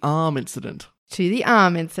the arm incident. to the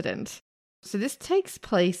arm incident. So this takes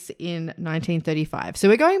place in 1935. So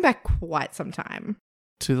we're going back quite some time.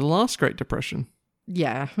 To the last Great Depression.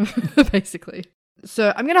 Yeah, basically.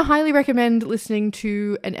 So I'm going to highly recommend listening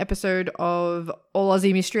to an episode of All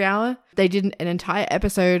Aussie Mystery Hour. They did an entire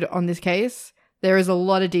episode on this case. There is a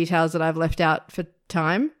lot of details that I've left out for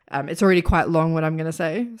time. It's already quite long what I'm going to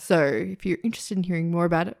say. So if you're interested in hearing more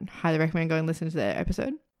about it, I highly recommend going and listen to their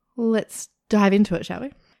episode. Let's dive into it, shall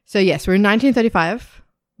we? So yes, we're in 1935.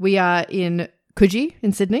 We are in Coogee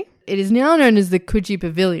in Sydney. It is now known as the Coogee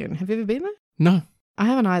Pavilion. Have you ever been there? No. I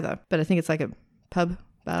haven't either, but I think it's like a pub,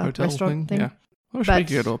 bar, Hotel restaurant thing. Yeah. I wish But- we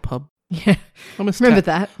could go to a pub. Yeah. I miss Remember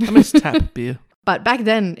tap. that. I miss tap beer. But back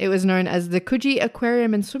then, it was known as the Coogee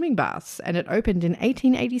Aquarium and Swimming Baths, and it opened in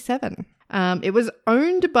 1887. It was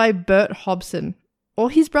owned by Bert Hobson, or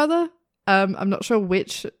his brother. I'm not sure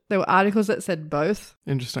which. There were articles that said both.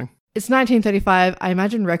 Interesting. It's 1935. I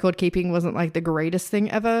imagine record keeping wasn't like the greatest thing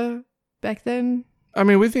ever back then. I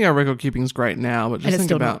mean, we think our record keeping is great now, but And just it's think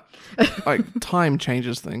still about like time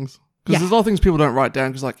changes things. Because Yeah. there's a lot of things people don't write down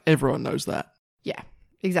because like everyone knows that. Yeah,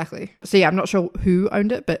 exactly. So yeah, I'm not sure who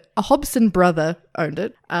owned it, but a Hobson brother owned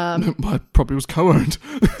it. Probably was co-owned.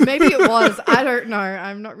 Maybe it was. I don't know.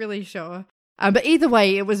 I'm not really sure. But either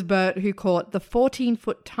way, it was Bert who caught the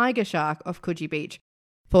 14-foot tiger shark off Coogee Beach.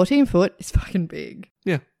 14 foot is fucking big.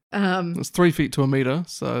 Yeah. Um, It's 3 feet to a meter,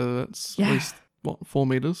 so that's Yeah. at least, 4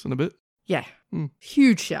 meters and a bit? yeah. Hmm.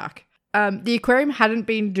 Huge shark. The aquarium hadn't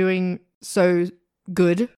been doing so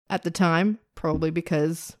good at the time, probably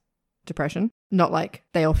because depression. Not like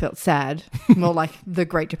they all felt sad, more like the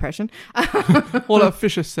Great Depression. All that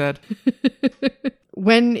Fisher said.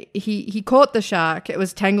 When he caught the shark, it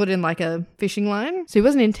was tangled in like a fishing line. So he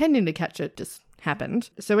wasn't intending to catch it, just happened.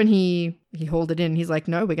 So when he hauled it in, he's like,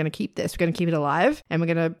 no, we're going to keep this. We're going to keep it alive and we're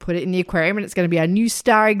going to put it in the aquarium and it's going to be our new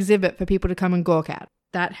star exhibit for people to come and gawk at.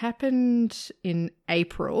 That happened in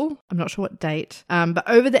April. I'm not sure what date. But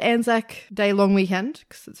over the Anzac Day long weekend,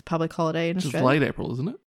 because it's a public holiday in It's Australia. late April, isn't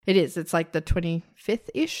it? It is. It's like the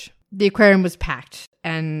 25th-ish. The aquarium was packed,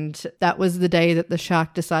 and that was the day that the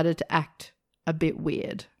shark decided to act a bit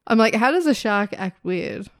weird. I'm like, how does a shark act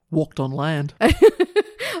weird? Walked on land. I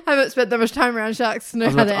haven't spent that much time around sharks to I know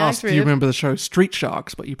was how about they to act ask, do weird. you remember the show Street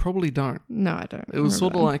Sharks? But you probably don't. No, I don't. It was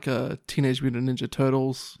sort of remember. like a Teenage Mutant Ninja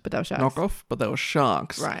Turtles But they were sharks. knockoff, but they were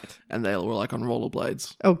sharks. Right. And they were like on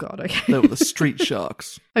rollerblades. Oh, God, okay. They were the street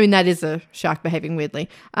sharks. I mean, that is a shark behaving weirdly.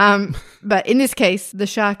 But in this case, the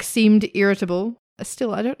shark seemed irritable.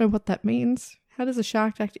 Still, I don't know what that means. How does a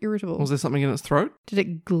shark act irritable? Was there something in its throat? Did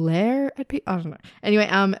it glare at people? I don't know. Anyway,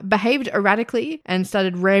 behaved erratically and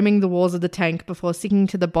started ramming the walls of the tank before sinking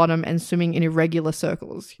to the bottom and swimming in irregular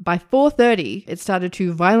circles. By 4:30, it started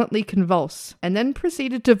to violently convulse and then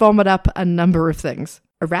proceeded to vomit up a number of things.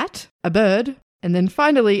 A rat, a bird, and then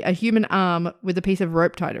finally a human arm with a piece of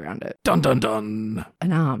rope tied around it. Dun dun dun.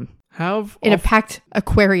 An arm. In A packed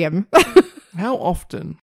aquarium. How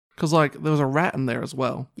often? Because like there was a rat in there as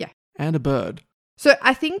well. Yeah. And a bird. So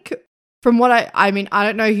I think from what I mean, I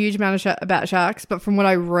don't know a huge amount of about sharks, but from what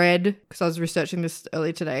I read, because I was researching this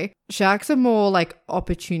earlier today, sharks are more like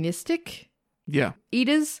opportunistic Yeah.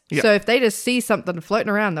 eaters. Yeah. So if they just see something floating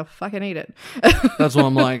around, they'll fucking eat it. That's why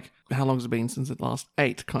I'm like, how long has it been since it last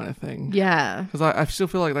ate kind of thing? Yeah. Because I still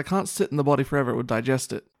feel like they can't sit in the body forever. It would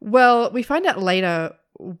digest it. Well, we find out later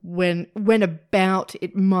when about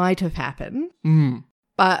it might have happened. Mm.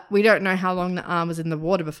 But we don't know how long the arm was in the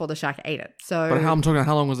water before the shark ate it. So But I'm talking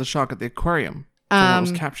how long was the shark at the aquarium? So it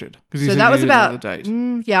was captured. So that was about the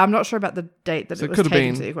date. Yeah, I'm not sure about the date that So it was could have taken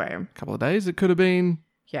been to the aquarium. a couple of days. It could have been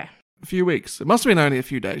Yeah. a few weeks. It must have been only a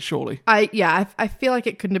few days, surely. I feel like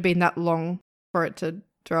it couldn't have been that long for it to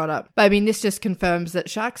throw it up. But I mean, this just confirms that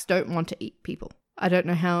sharks don't want to eat people. I don't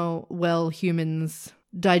know how well humans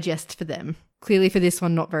digest for them. Clearly for this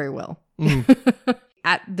one, not very well.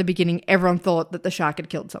 At the beginning, everyone thought that the shark had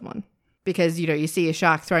killed someone. Because, you see a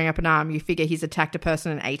shark throwing up an arm, you figure he's attacked a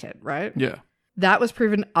person and ate it, right? Yeah. That was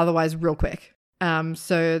proven otherwise real quick.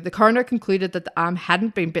 So the coroner concluded that the arm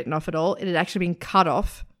hadn't been bitten off at all. It had actually been cut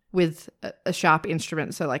off with a sharp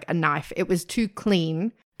instrument, so like a knife. It was too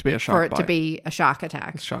clean To be a shark for it bite. to be a shark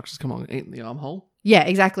attack. The sharks just come on and eat in the armhole. Yeah,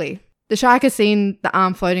 exactly. The shark has seen the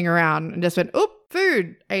arm floating around and just went, oop,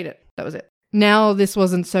 food, ate it. That was it. Now this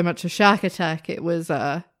wasn't so much a shark attack. It was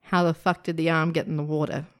how the fuck did the arm get in the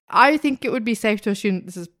water? I think it would be safe to assume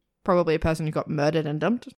this is probably a person who got murdered and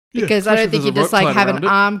dumped. Because I don't think you just like have an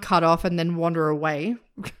arm cut off and then wander away.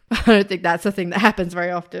 I don't think that's a thing that happens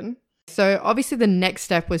very often. So obviously the next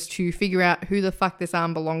step was to figure out who the fuck this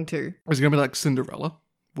arm belonged to. Is it going to be like Cinderella,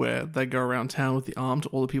 where they go around town with the arm to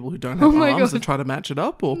all the people who don't have my arms God. and try to match it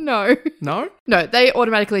up? Or No. No? No, they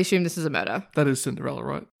automatically assume this is a murder. That is Cinderella,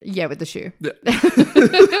 right? Yeah, with the shoe.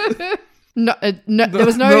 Yeah. No, there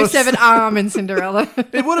was no severed arm in Cinderella.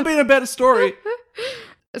 It would have been a better story.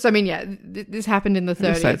 So, I mean, yeah, this happened in the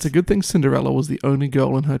 30s. Say, it's a good thing Cinderella was the only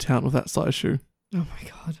girl in her town with that size shoe. Oh, my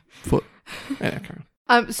God. Foot. Yeah,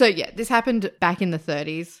 okay. So, yeah, this happened back in the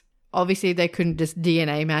 30s. Obviously, they couldn't just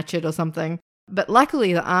DNA match it or something. But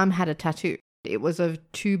luckily, the arm had a tattoo. It was of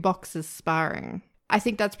two boxers sparring. I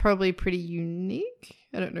think that's probably pretty unique.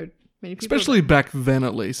 I don't know many people. Especially back then,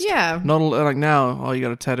 at least. Yeah. Not like now, oh, you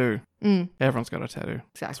got a tattoo. Everyone's got a tattoo.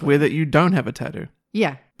 Exactly. It's weird that you don't have a tattoo.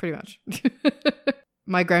 Yeah, pretty much.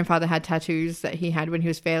 My grandfather had tattoos that he had when he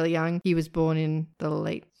was fairly young. He was born in the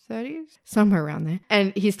late 30s, somewhere around there.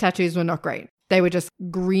 And his tattoos were not great. They were just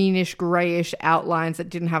greenish, grayish outlines that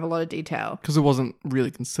didn't have a lot of detail. Because it wasn't really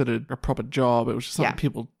considered a proper job. It was just something Yeah.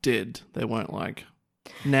 people did. They weren't like,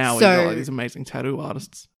 now we So- got like these amazing tattoo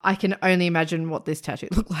artists. I can only imagine what this tattoo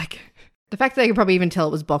looked like. The fact that they could probably even tell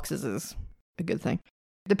it was boxes is a good thing.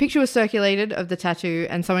 The picture was circulated of the tattoo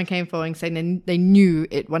and someone came forward saying they knew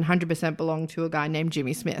it 100% belonged to a guy named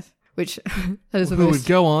Jimmy Smith, which that is the Who most... would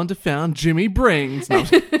go on to found Jimmy Brings. No,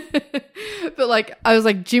 But like, I was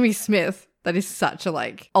like, Jimmy Smith, that is such a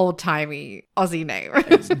like old-timey Aussie name.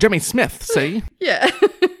 it's Jimmy Smith, see? Yeah.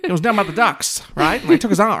 He was down by the ducks, right? And they took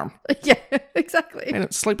his arm. Yeah, exactly. Made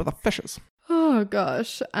it sleep with the fishes. Oh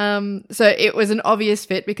gosh. So it was an obvious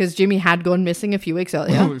fit because Jimmy had gone missing a few weeks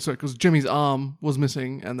earlier. Oh, sorry, because Jimmy's arm was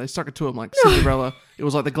missing and they stuck it to him like Cinderella. It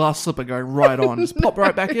was like the glass slipper going right on. Just popped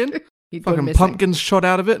right back in. He'd gone Fucking missing. pumpkins shot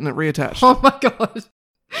out of it and it reattached. Oh my god.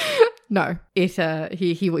 No,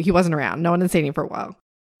 he wasn't around. No one had seen him for a while.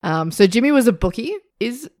 So Jimmy was a bookie.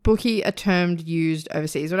 Is bookie a term used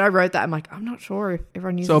overseas? When I wrote that, I'm like, I'm not sure if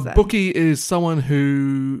everyone uses So a that. bookie is someone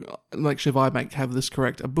who, like, if I might have this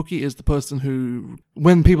correct, a bookie is the person who,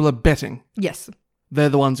 when people are betting, Yes. they're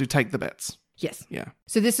the ones who take the bets. Yes. Yeah.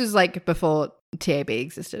 So this was like before TAB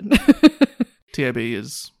existed. TAB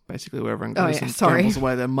is basically where everyone Oh, goes yeah, and sorry. gambles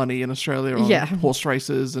away their money in Australia on Yeah. horse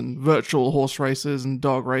races and virtual horse races and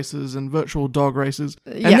dog races and virtual dog races.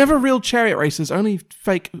 And Yeah. never real chariot races, only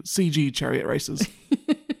fake CG chariot races.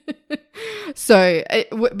 So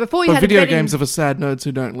before you But had video a betting, games are for sad nerds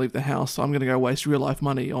who don't leave the house, so I'm going to go waste real life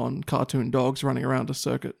money on cartoon dogs running around a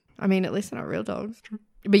circuit. I mean, at least they're not real dogs.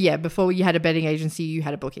 But yeah, before you had a betting agency, you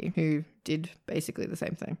had a bookie who did basically the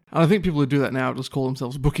same thing. And I think people who do that now just call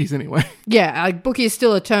themselves bookies anyway. Yeah, like bookie is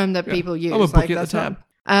still a term that Yeah. people use. I'm a bookie at that's the tab.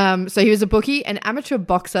 not- So he was a bookie, an amateur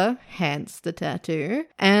boxer, hence the tattoo,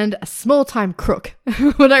 and a small-time crook.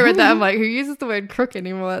 When I read that, I'm like, who uses the word crook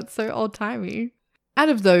anymore? That's so old-timey. Out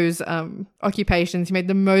of those occupations, he made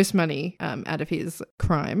the most money out of his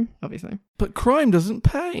crime, obviously. But crime doesn't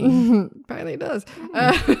pay. Apparently it does.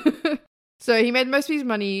 So he made most of his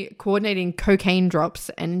money coordinating cocaine drops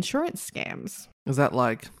and insurance scams. Is that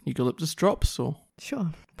like eucalyptus drops or Sure.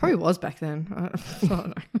 Probably was back then. I don't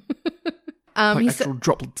know. like he actual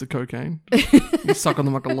droplets of cocaine? You suck on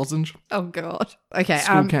them like a lozenge. oh, God. Okay.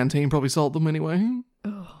 School canteen probably sold them anyway.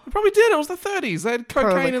 oh, They probably did. It was the 30s. They had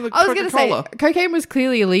cocaine probably. in the I was going to say, Coca-Cola. cocaine was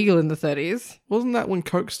clearly illegal in the 30s. Wasn't that when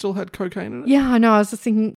Coke still had cocaine in it? Yeah, I know. I was just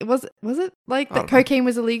thinking, was it like I that don't know. cocaine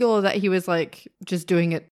was illegal or that he was like just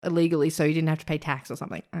doing it illegally so he didn't have to pay tax or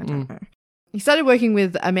something? I don't know. He started working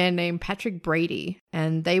with a man named Patrick Brady,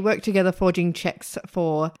 and they worked together forging checks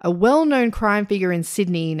for a well-known crime figure in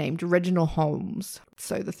Sydney named Reginald Holmes.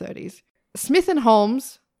 So the 30s. Smith and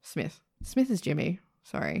Holmes. Smith is Jimmy.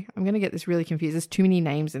 Sorry, I'm going to get this really confused. There's too many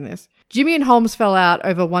names in this. Jimmy and Holmes fell out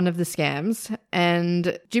over one of the scams,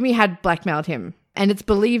 and Jimmy had blackmailed him. And it's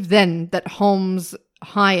believed then that Holmes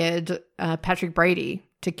hired Patrick Brady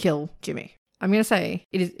to kill Jimmy. I'm going to say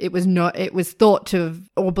it was thought to have,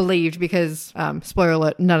 or believed, because, spoiler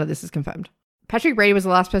alert, none of this is confirmed. Patrick Brady was the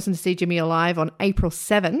last person to see Jimmy alive on April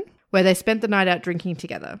 7, where they spent the night out drinking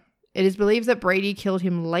together. It is believed that Brady killed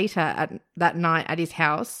him later that night at his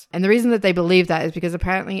house. And the reason that they believe that is because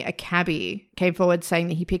apparently a cabbie came forward saying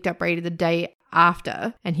that he picked up Brady the day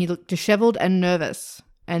after and he looked disheveled and nervous.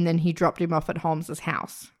 And then he dropped him off at Holmes's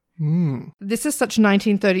house. Mm. This is such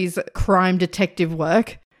 1930s crime detective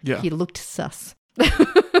work. Yeah. He looked sus.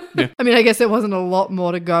 Yeah. I mean, I guess there wasn't a lot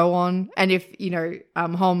more to go on. And if,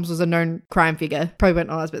 Holmes was a known crime figure, probably went,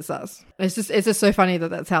 oh, that's a bit sus. It's just so funny that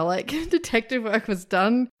that's how, detective work was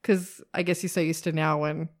done. Because I guess you're so used to now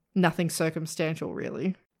when nothing's circumstantial,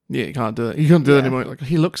 really. Yeah, you can't do it. You can't do it anymore. Like,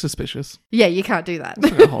 he looks suspicious. Yeah, you can't do that.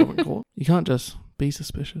 That's not gonna hold him in court. You can't just be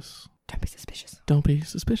suspicious. Don't be suspicious. Don't be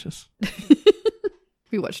suspicious.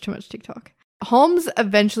 We watch too much TikTok. Holmes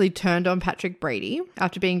eventually turned on Patrick Brady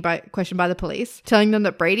after being questioned by the police, telling them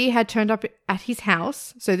that Brady had turned up at his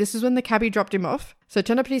house. So this is when the cabbie dropped him off. So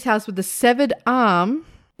turned up at his house with the severed arm.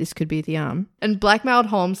 This could be the arm. And blackmailed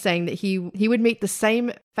Holmes, saying that he would meet the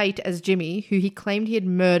same fate as Jimmy, who he claimed he had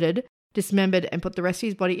murdered, dismembered, and put the rest of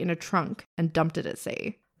his body in a trunk and dumped it at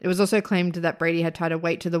sea. It was also claimed that Brady had tied a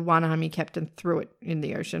weight to the one arm he kept and threw it in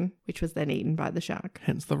the ocean, which was then eaten by the shark.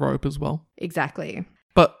 Hence the rope as well. Exactly.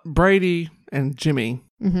 But Brady and Jimmy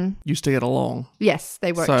used to get along. Yes,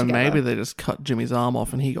 they worked together. So together. maybe they just cut Jimmy's arm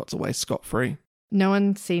off and he got away scot-free. No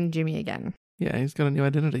one's seen Jimmy again. Yeah, he's got a new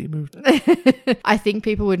identity. He moved. I think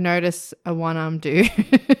people would notice a one-arm dude.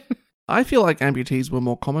 I feel like amputees were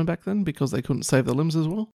more common back then because they couldn't save their limbs as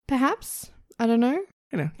well. Perhaps. I don't know.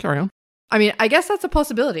 Carry on. I mean, I guess that's a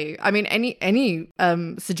possibility. I mean, any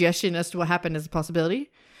suggestion as to what happened is a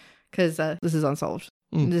possibility because this is unsolved.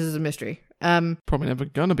 This is a mystery. Probably never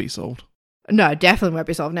gonna be solved. No, definitely won't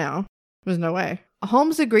be solved now. There's no way.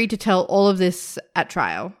 Holmes agreed to tell all of this at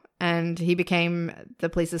trial, and he became the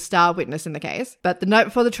police's star witness in the case. But the night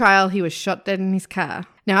before the trial, he was shot dead in his car.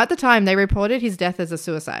 Now, at the time, they reported his death as a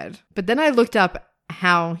suicide. But then I looked up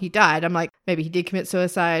how he died. I'm like, maybe he did commit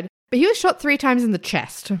suicide. But he was shot 3 times in the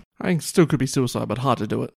chest. I think still could be suicide, but hard to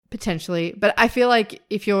do it. Potentially. But I feel like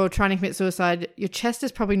if you're trying to commit suicide, your chest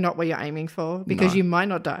is probably not what you're aiming for because you might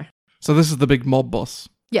not die. So this is the big mob boss.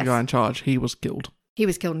 Yes. The guy in charge. He was killed. He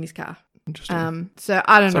was killed in his car. Interesting. So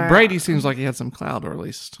I don't know. So Brady seems like he had some clout, or at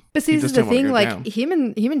least. But see, this is the thing. Like down. him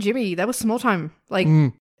and Jimmy, they were small time.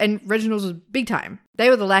 And Reginald's was big time. They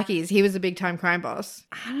were the lackeys. He was a big time crime boss.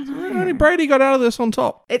 I don't know. Only Brady got out of this on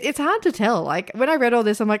top. It's hard to tell. Like when I read all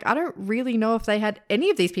this, I'm like, I don't really know if any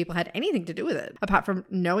of these people had anything to do with it, apart from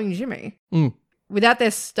knowing Jimmy. Without their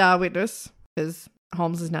star witness, because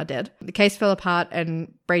Holmes is now dead, the case fell apart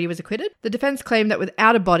and Brady was acquitted. The defense claimed that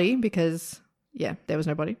without a body, because there was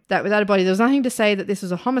no body, that without a body, there was nothing to say that this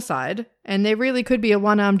was a homicide, and there really could be a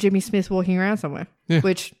one-armed Jimmy Smith walking around somewhere,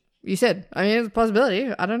 which you said. I mean, it's a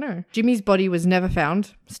possibility. I don't know. Jimmy's body was never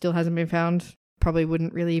found. Still hasn't been found. Probably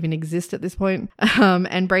wouldn't really even exist at this point.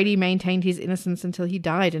 And Brady maintained his innocence until he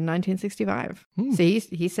died in 1965. So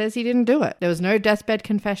he says he didn't do it. There was no deathbed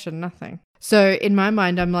confession, nothing. So in my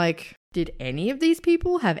mind, I'm like, did any of these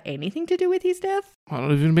people have anything to do with his death? I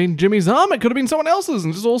don't even mean Jimmy's arm. It could have been someone else's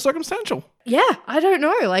and it's all circumstantial. Yeah, I don't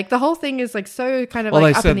know. Like the whole thing is like so kind of well,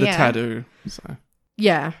 like they up said in the the air. tattoo. So.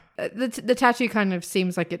 Yeah. The tattoo kind of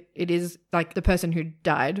seems like it is like the person who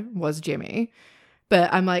died was Jimmy.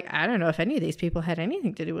 But I'm like, I don't know if any of these people had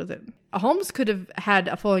anything to do with it. Holmes could have had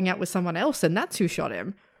a falling out with someone else and that's who shot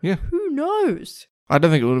him. Yeah. Who knows? I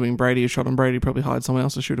don't think it would have been Brady who shot him. Brady probably hired someone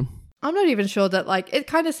else to shoot him. I'm not even sure that it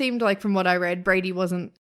kind of seemed like from what I read, Brady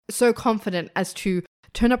wasn't so confident as to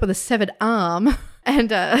turn up with a severed arm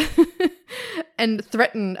and and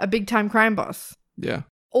threaten a big time crime boss. Yeah.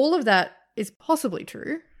 All of that is possibly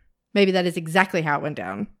true. Maybe that is exactly how it went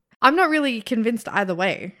down. I'm not really convinced either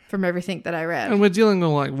way from everything that I read. And we're dealing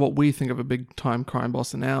with what we think of a big time crime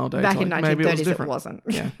boss nowadays. Back in 1930s, maybe it it wasn't.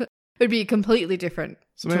 Yeah. It would be completely different.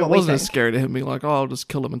 So maybe it wasn't as scary to him being like, I'll just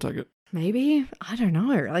kill him and take it. Maybe. I don't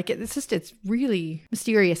know. It's really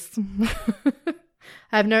mysterious.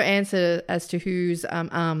 I have no answer as to whose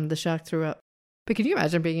arm the shark threw up. But can you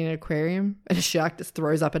imagine being in an aquarium and a shark just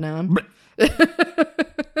throws up an arm? That'd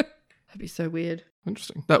be so weird.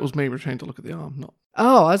 Interesting. That was me pretending to look at the arm, not...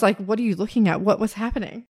 Oh, I was like, what are you looking at? What's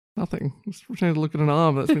happening? Nothing. Just pretending to look at an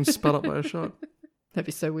arm that's been spat up by a shark. That'd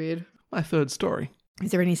be so weird. My third story.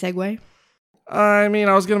 Is there any segue? I mean,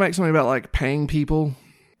 I was going to make something about paying people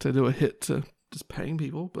to do a hit to just paying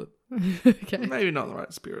people, but Okay. maybe not in the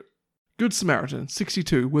right spirit. Good Samaritan,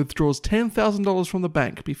 62, withdraws $10,000 from the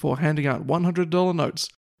bank before handing out $100 notes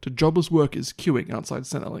to jobless workers queuing outside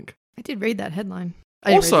Centrelink. I did read that headline.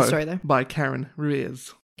 I didn't read the story, though. By Karen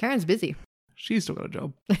Ruiz. Karen's busy. She's still got a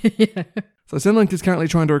job. Yeah. So Centrelink is currently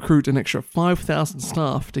trying to recruit an extra 5,000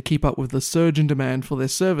 staff to keep up with the surge in demand for their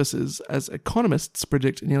services, as economists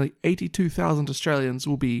predict nearly 82,000 Australians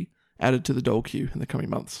will be added to the dole queue in the coming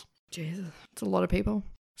months. Jesus, it's a lot of people.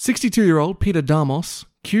 62-year-old Peter Damos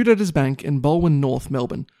queued at his bank in Balwyn North,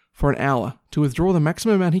 Melbourne, for an hour to withdraw the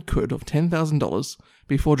maximum amount he could of $10,000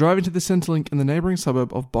 before driving to the Centrelink in the neighbouring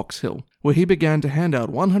suburb of Box Hill, where he began to hand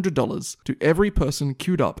out $100 to every person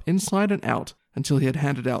queued up inside and out until he had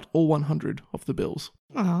handed out all 100 of the bills.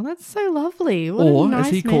 Oh, that's so lovely. What Or, a nice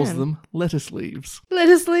as he calls man. them, lettuce leaves.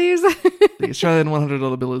 Lettuce leaves. The Australian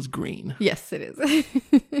 $100 bill is green. Yes, it is.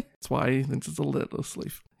 That's why he thinks it's a lettuce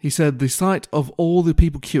leaf. He said the sight of all the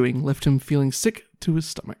people queuing left him feeling sick to his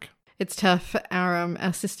stomach. It's tough.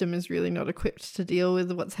 Our system is really not equipped to deal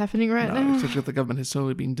with what's happening right now. Especially if the government has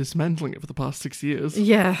slowly been dismantling it for the past 6 years.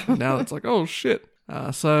 Yeah. And now it's like, oh shit.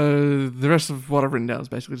 So the rest of what I've written down is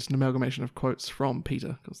basically just an amalgamation of quotes from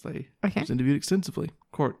Peter, because he was interviewed extensively.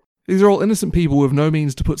 Quote, "These are all innocent people with no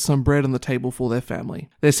means to put some bread on the table for their family.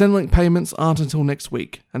 Their Centrelink payments aren't until next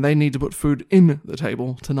week, and they need to put food in the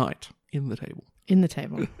table tonight." In the table. In the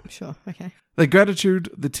table. Sure. Okay. The gratitude,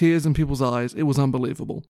 the tears in people's eyes, it was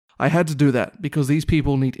unbelievable. I had to do that because these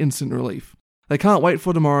people need instant relief. They can't wait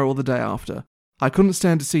for tomorrow or the day after. I couldn't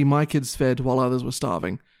stand to see my kids fed while others were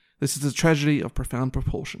starving. This is a tragedy of profound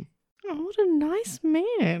proportion. Oh, what a nice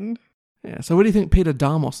man. Yeah, so where do you think Peter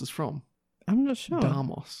Damos is from? I'm not sure.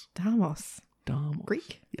 Damos. Damos.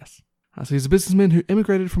 Greek? Yes. So he's a businessman who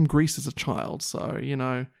immigrated from Greece as a child, so,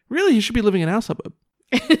 really he should be living in our suburb.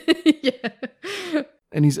 Yeah.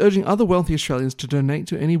 And he's urging other wealthy Australians to donate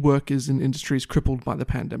to any workers in industries crippled by the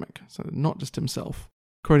pandemic, so not just himself.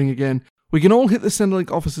 Quoting again, "We can all hit the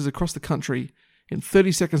Centrelink offices across the country in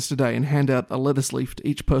 30 seconds today and hand out a lettuce leaf to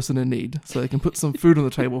each person in need so they can put some food on the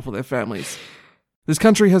table for their families. This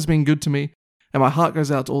country has been good to me, and my heart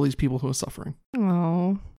goes out to all these people who are suffering."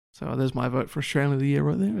 Oh. So there's my vote for Australian of the Year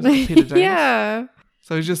right there. Is that Peter Damos? Yeah.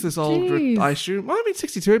 So he's just this old, Jeez. I assume,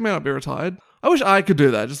 62, he may not be retired. I wish I could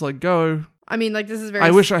do that, just go. I mean, this is very...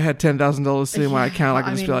 I wish I had $10,000 sitting in my account. I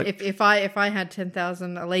could just be like... If I had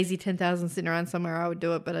 10,000, a lazy 10,000 sitting around somewhere, I would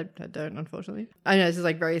do it, but I don't, unfortunately. I know this is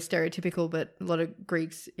very stereotypical, but a lot of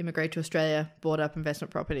Greeks immigrate to Australia, bought up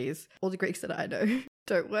investment properties. All the Greeks that I know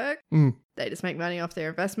don't work. They just make money off their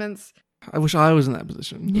investments. I wish I was in that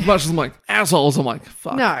position. As much as I'm like, assholes, I'm like,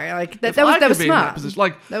 fuck. No, that was smart.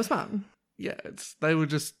 That was smart. Yeah, they were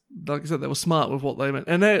just, like I said, they were smart with what they meant.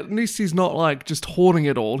 And at least he's not just hoarding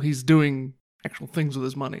it all. He's doing actual things with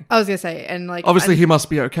his money. I was going to say, and obviously he must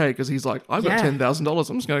be okay because he's like, I've got Yeah. $10,000.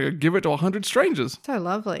 I'm just going to go give it to 100 strangers. So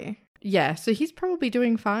lovely. Yeah, so he's probably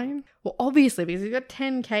doing fine. Well, obviously, because he's got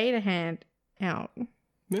 10K to hand out.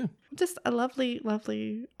 Yeah. Just a lovely,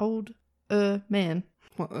 lovely old man.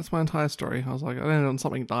 Well, that's my entire story. I was like, I ended on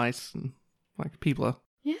something nice and people are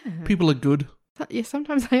Yeah. people are good. Yeah,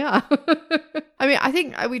 sometimes they are. I mean, I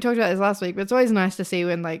think we talked about this last week, but it's always nice to see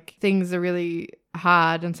when things are really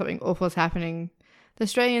hard and something awful is happening. The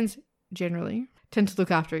Australians generally tend to look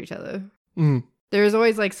after each other. Mm. There is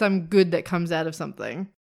always some good that comes out of something.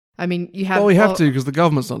 I mean, you have... Well, we have to because the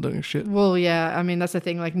government's not doing shit. Well, yeah. I mean, that's the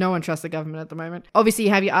thing. No one trusts the government at the moment. Obviously, you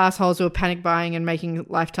have your assholes who are panic buying and making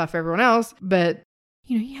life tough for everyone else, but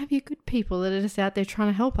you have your good people that are just out there trying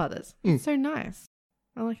to help others. It's so nice.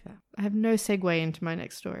 I like that. I have no segue into my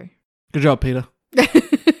next story. Good job, Peter.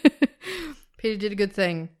 Peter did a good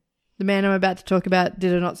thing. The man I'm about to talk about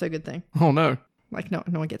did a not so good thing. Oh, no. No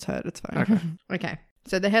one gets hurt. It's fine. Okay. Okay.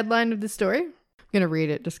 So the headline of the story, I'm going to read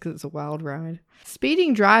it just because it's a wild ride.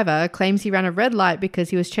 Speeding driver claims he ran a red light because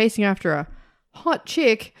he was chasing after a hot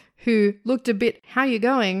chick who looked a bit how you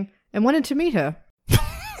going and wanted to meet her.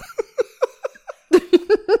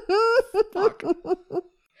 Fuck.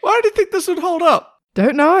 Why do you think this would hold up?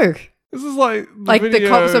 Don't know. This is the The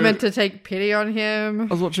cops are meant to take pity on him. I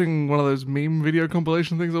was watching one of those meme video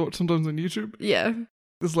compilation things I watch sometimes on YouTube. Yeah.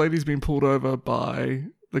 This lady's been pulled over by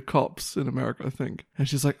the cops in America, I think. And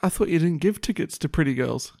she's like, I thought you didn't give tickets to pretty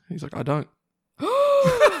girls. And he's like, I don't.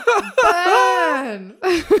 Burn!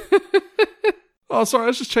 Oh, sorry, I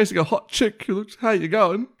was just chasing a hot chick who looked, how you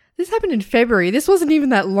going? This happened in February. This wasn't even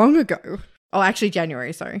that long ago. Oh, actually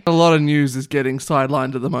January, sorry. A lot of news is getting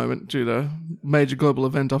sidelined at the moment due to major global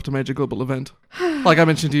event after major global event. Like I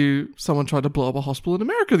mentioned to you, someone tried to blow up a hospital in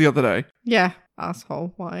America the other day. Yeah.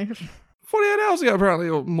 Asshole. Why? 48 hours ago, apparently,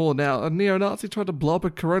 or more now, a neo-Nazi tried to blow up a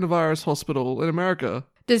coronavirus hospital in America.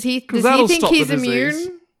 Does he that'll think stop the he's disease.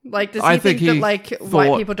 immune? Like, does I he think that, he like, thought-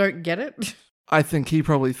 white people don't get it? I think he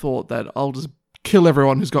probably thought that I'll just kill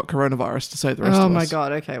everyone who's got coronavirus to save the rest of us. Oh my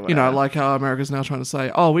god, okay, whatever. You know, like how America's now trying to say,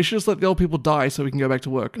 oh, we should just let the old people die so we can go back to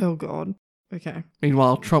work. Oh god. Okay.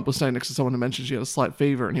 Meanwhile, Trump was standing next to someone who mentioned she had a slight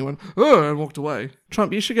fever and he went, oh, and walked away.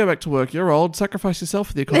 Trump, you should go back to work. You're old. Sacrifice yourself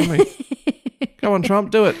for the economy. Go on,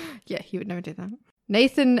 Trump, do it. Yeah, he would never do that.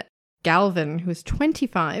 Nathan Galvin, who was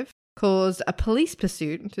 25, caused a police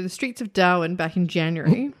pursuit through the streets of Darwin back in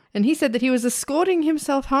January. And he said that he was escorting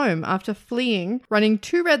himself home after fleeing, running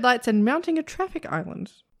 2 red lights and mounting a traffic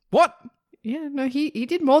island. What? Yeah, no, he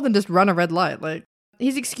did more than just run a red light. Like,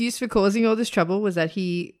 his excuse for causing all this trouble was that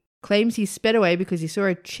he claims he sped away because he saw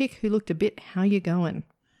a chick who looked a bit, how you going?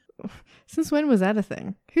 Since when was that a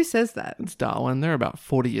thing? Who says that? It's Darwin. They're about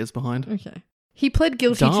 40 years behind. Okay. He pled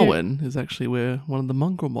guilty Darwin is actually where one of the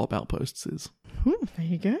mongrel mob outposts is. There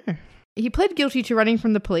you go. He pled guilty to running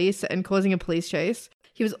from the police and causing a police chase.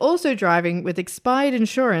 He was also driving with expired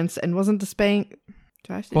insurance and wasn't displaying...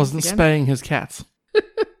 Wasn't spaying his cats.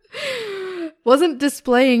 Wasn't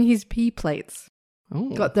displaying his P plates. Oh.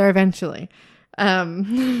 Got there eventually.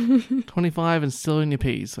 25 and still in your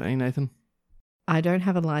P's, eh, Nathan? I don't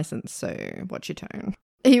have a license, so watch your tone.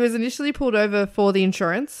 He was initially pulled over for the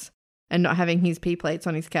insurance and not having his P plates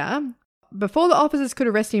on his car. Before the officers could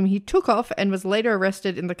arrest him, he took off and was later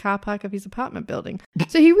arrested in the car park of his apartment building.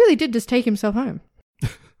 So he really did just take himself home.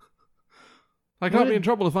 I can't be in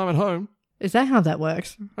trouble if I'm at home. Is that how that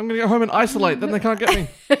works? I'm going to go home and isolate, then they can't get me.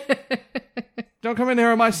 Don't come in here,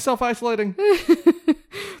 am I self-isolating?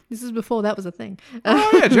 This is before that was a thing. Oh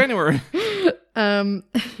yeah, January.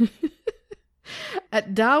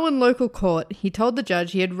 At Darwin local court, he told the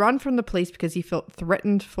judge he had run from the police because he felt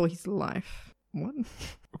threatened for his life. What?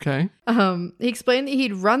 Okay. He explained that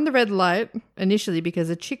he'd run the red light initially because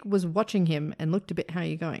a chick was watching him and looked a bit, how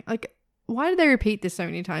you going? Like, why did they repeat this so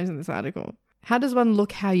many times in this article? How does one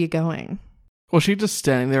look, how you going? Well, she just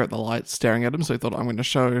standing there at the light staring at him, so he thought, I'm going to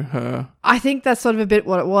show her. I think that's sort of a bit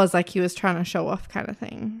what it was, like he was trying to show off kind of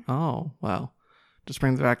thing. Oh, wow. Just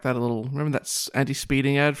brings back that little, remember that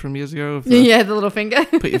anti-speeding ad from years ago? Of Yeah, the little finger.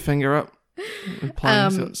 Put your finger up.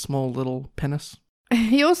 Implying that small little penis.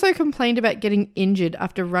 He also complained about getting injured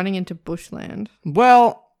after running into bushland.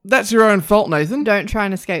 Well, that's your own fault, Nathan. Don't try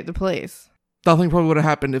and escape the police. Nothing probably would have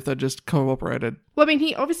happened if they just cooperated. Well, I mean,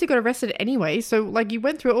 he obviously got arrested anyway, so, like, you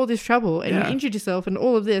went through all this trouble and Yeah. you injured yourself and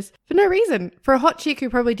all of this for no reason. For a hot chick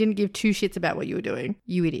who probably didn't give 2 shits about what you were doing.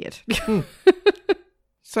 You idiot.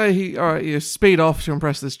 Say alright, you speed off to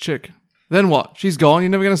impress this chick. Then what? She's gone,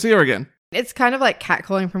 you're never going to see her again. It's kind of like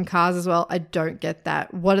catcalling from cars as well. I don't get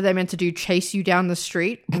that. What are they meant to do? Chase you down the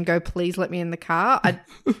street and go, please let me in the car? I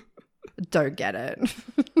don't get it.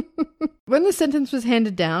 When the sentence was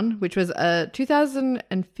handed down, which was a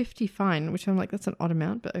 $2,050 fine, which I'm like, that's an odd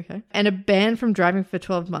amount, but okay, and a ban from driving for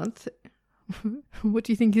 12 months, what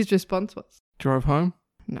do you think his response was? Drove home?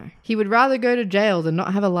 No. He would rather go to jail than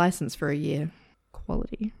not have a license for a year.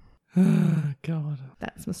 Quality. God.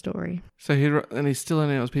 That's my story. So he's still in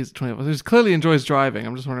his piece at 25. He clearly enjoys driving.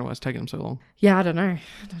 I'm just wondering why it's taking him so long. Yeah, I don't know.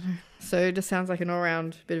 So it just sounds like an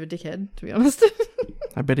all-round bit of a dickhead, to be honest.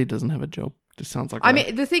 I bet he doesn't have a job. Just sounds like I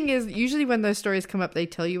mean, the thing is, usually when those stories come up, they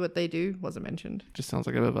tell you what they do. Wasn't mentioned. just sounds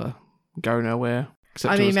like a bit of a go nowhere.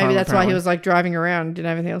 I mean, maybe that's why he was like driving around, didn't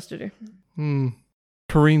have anything else to do.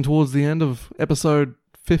 Careen towards the end of episode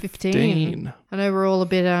 15. I know we're all a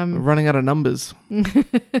bit We're running out of numbers.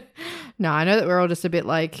 No, I know that we're all just a bit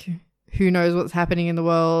like, who knows what's happening in the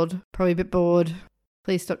world? Probably a bit bored.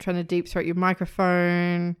 Please stop trying to deep throat your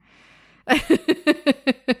microphone.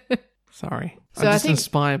 Sorry. So I'm just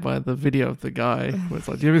inspired by the video of the guy where it's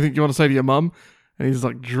like, do you have anything you want to say to your mum? And he's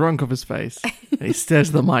like drunk off his face. And he stares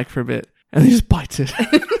at the mic for a bit. And he just bites it.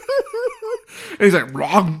 And he's like,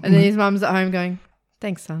 wrong. And then his mum's at home going,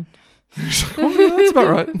 thanks, son. He's like, oh, yeah, that's about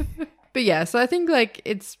right. But yeah, so I think like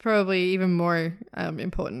it's probably even more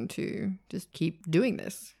important to just keep doing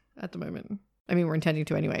this at the moment. I mean, we're intending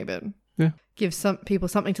to anyway, but yeah, give some people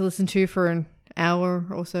something to listen to for an hour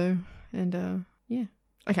or so. And yeah.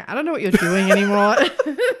 Okay, I don't know what you're doing anymore.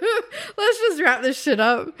 Let's just wrap this shit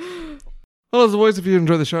up. Well, as always, if you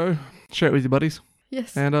enjoy the show, share it with your buddies.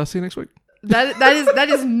 Yes. And see you next week. That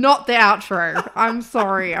is not the outro. I'm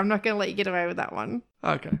sorry. I'm not going to let you get away with that one.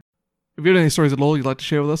 Okay. If you have any stories at all you'd like to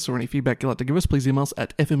share with us or any feedback you'd like to give us, please email us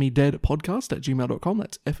at fmedeadpodcast@gmail.com.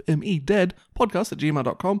 That's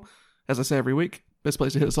fmedeadpodcast@gmail.com. As I say every week, best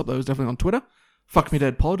place to hit us up though is definitely on Twitter. Fuck Me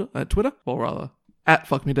Dead Pod at Twitter, or rather, at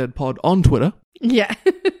Fuck Me Dead Pod on Twitter. Yeah.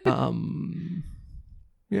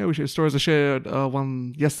 Yeah, we share stories. I shared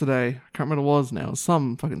one yesterday. I can't remember what it was now.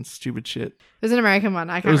 Some fucking stupid shit. It was an American one.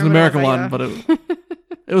 I can't It was an remember American what it one, was but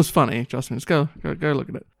it was funny. Trust me. Let's go look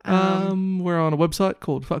at it. We're on a website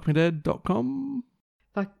called fuckmedead.com.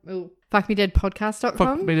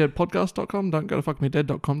 Fuckmedeadpodcast.com. Fuckmedeadpodcast.com. Don't go to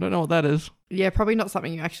fuckmedead.com. Don't know what that is. Yeah, probably not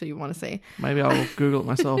something you actually want to see. Maybe I'll Google it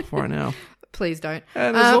myself right now. Please don't.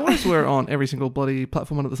 And as always, we're on every single bloody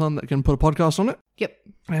platform under the sun that can put a podcast on it. Yep.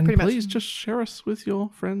 And pretty please much. just share us with your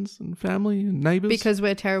friends and family and neighbours. Because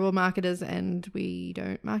we're terrible marketers and we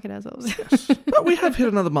don't market ourselves. But we have hit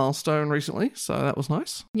another milestone recently, so that was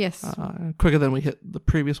nice. Yes. Quicker than we hit the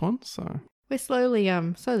previous one, so... We're slowly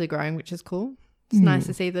growing, which is cool. It's nice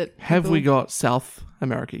to see that. Have we people- got South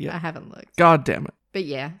America yet? I haven't looked. God damn it. But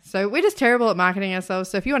yeah, so we're just terrible at marketing ourselves.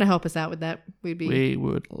 So if you want to help us out with that, we'd be We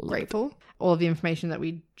would love it. grateful. All of the information that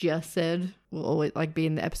we just said will always be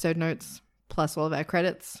in the episode notes, plus all of our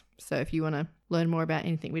credits. So if you want to learn more about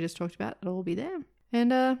anything we just talked about, it'll all be there.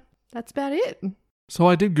 And that's about it. So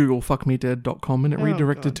I did Google fuckmedead.com and it Oh,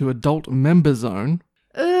 redirected God. to adult member zone.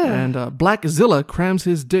 Ugh. And Blackzilla crams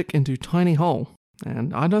his dick into tiny hole.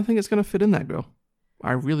 And I don't think it's going to fit in that, girl.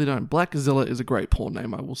 I really don't. Blackzilla is a great porn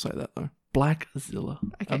name, I will say that though. Blackzilla.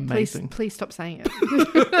 Okay, Amazing. please stop saying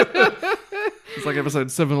it. It's like episode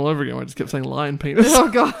 7 all over again. I just kept saying lion penis. Oh,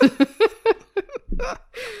 God.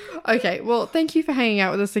 Okay, well, thank you for hanging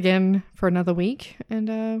out with us again for another week.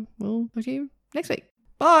 And we'll talk to you next week.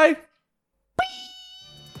 Bye.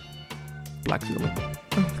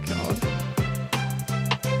 Blackzilla.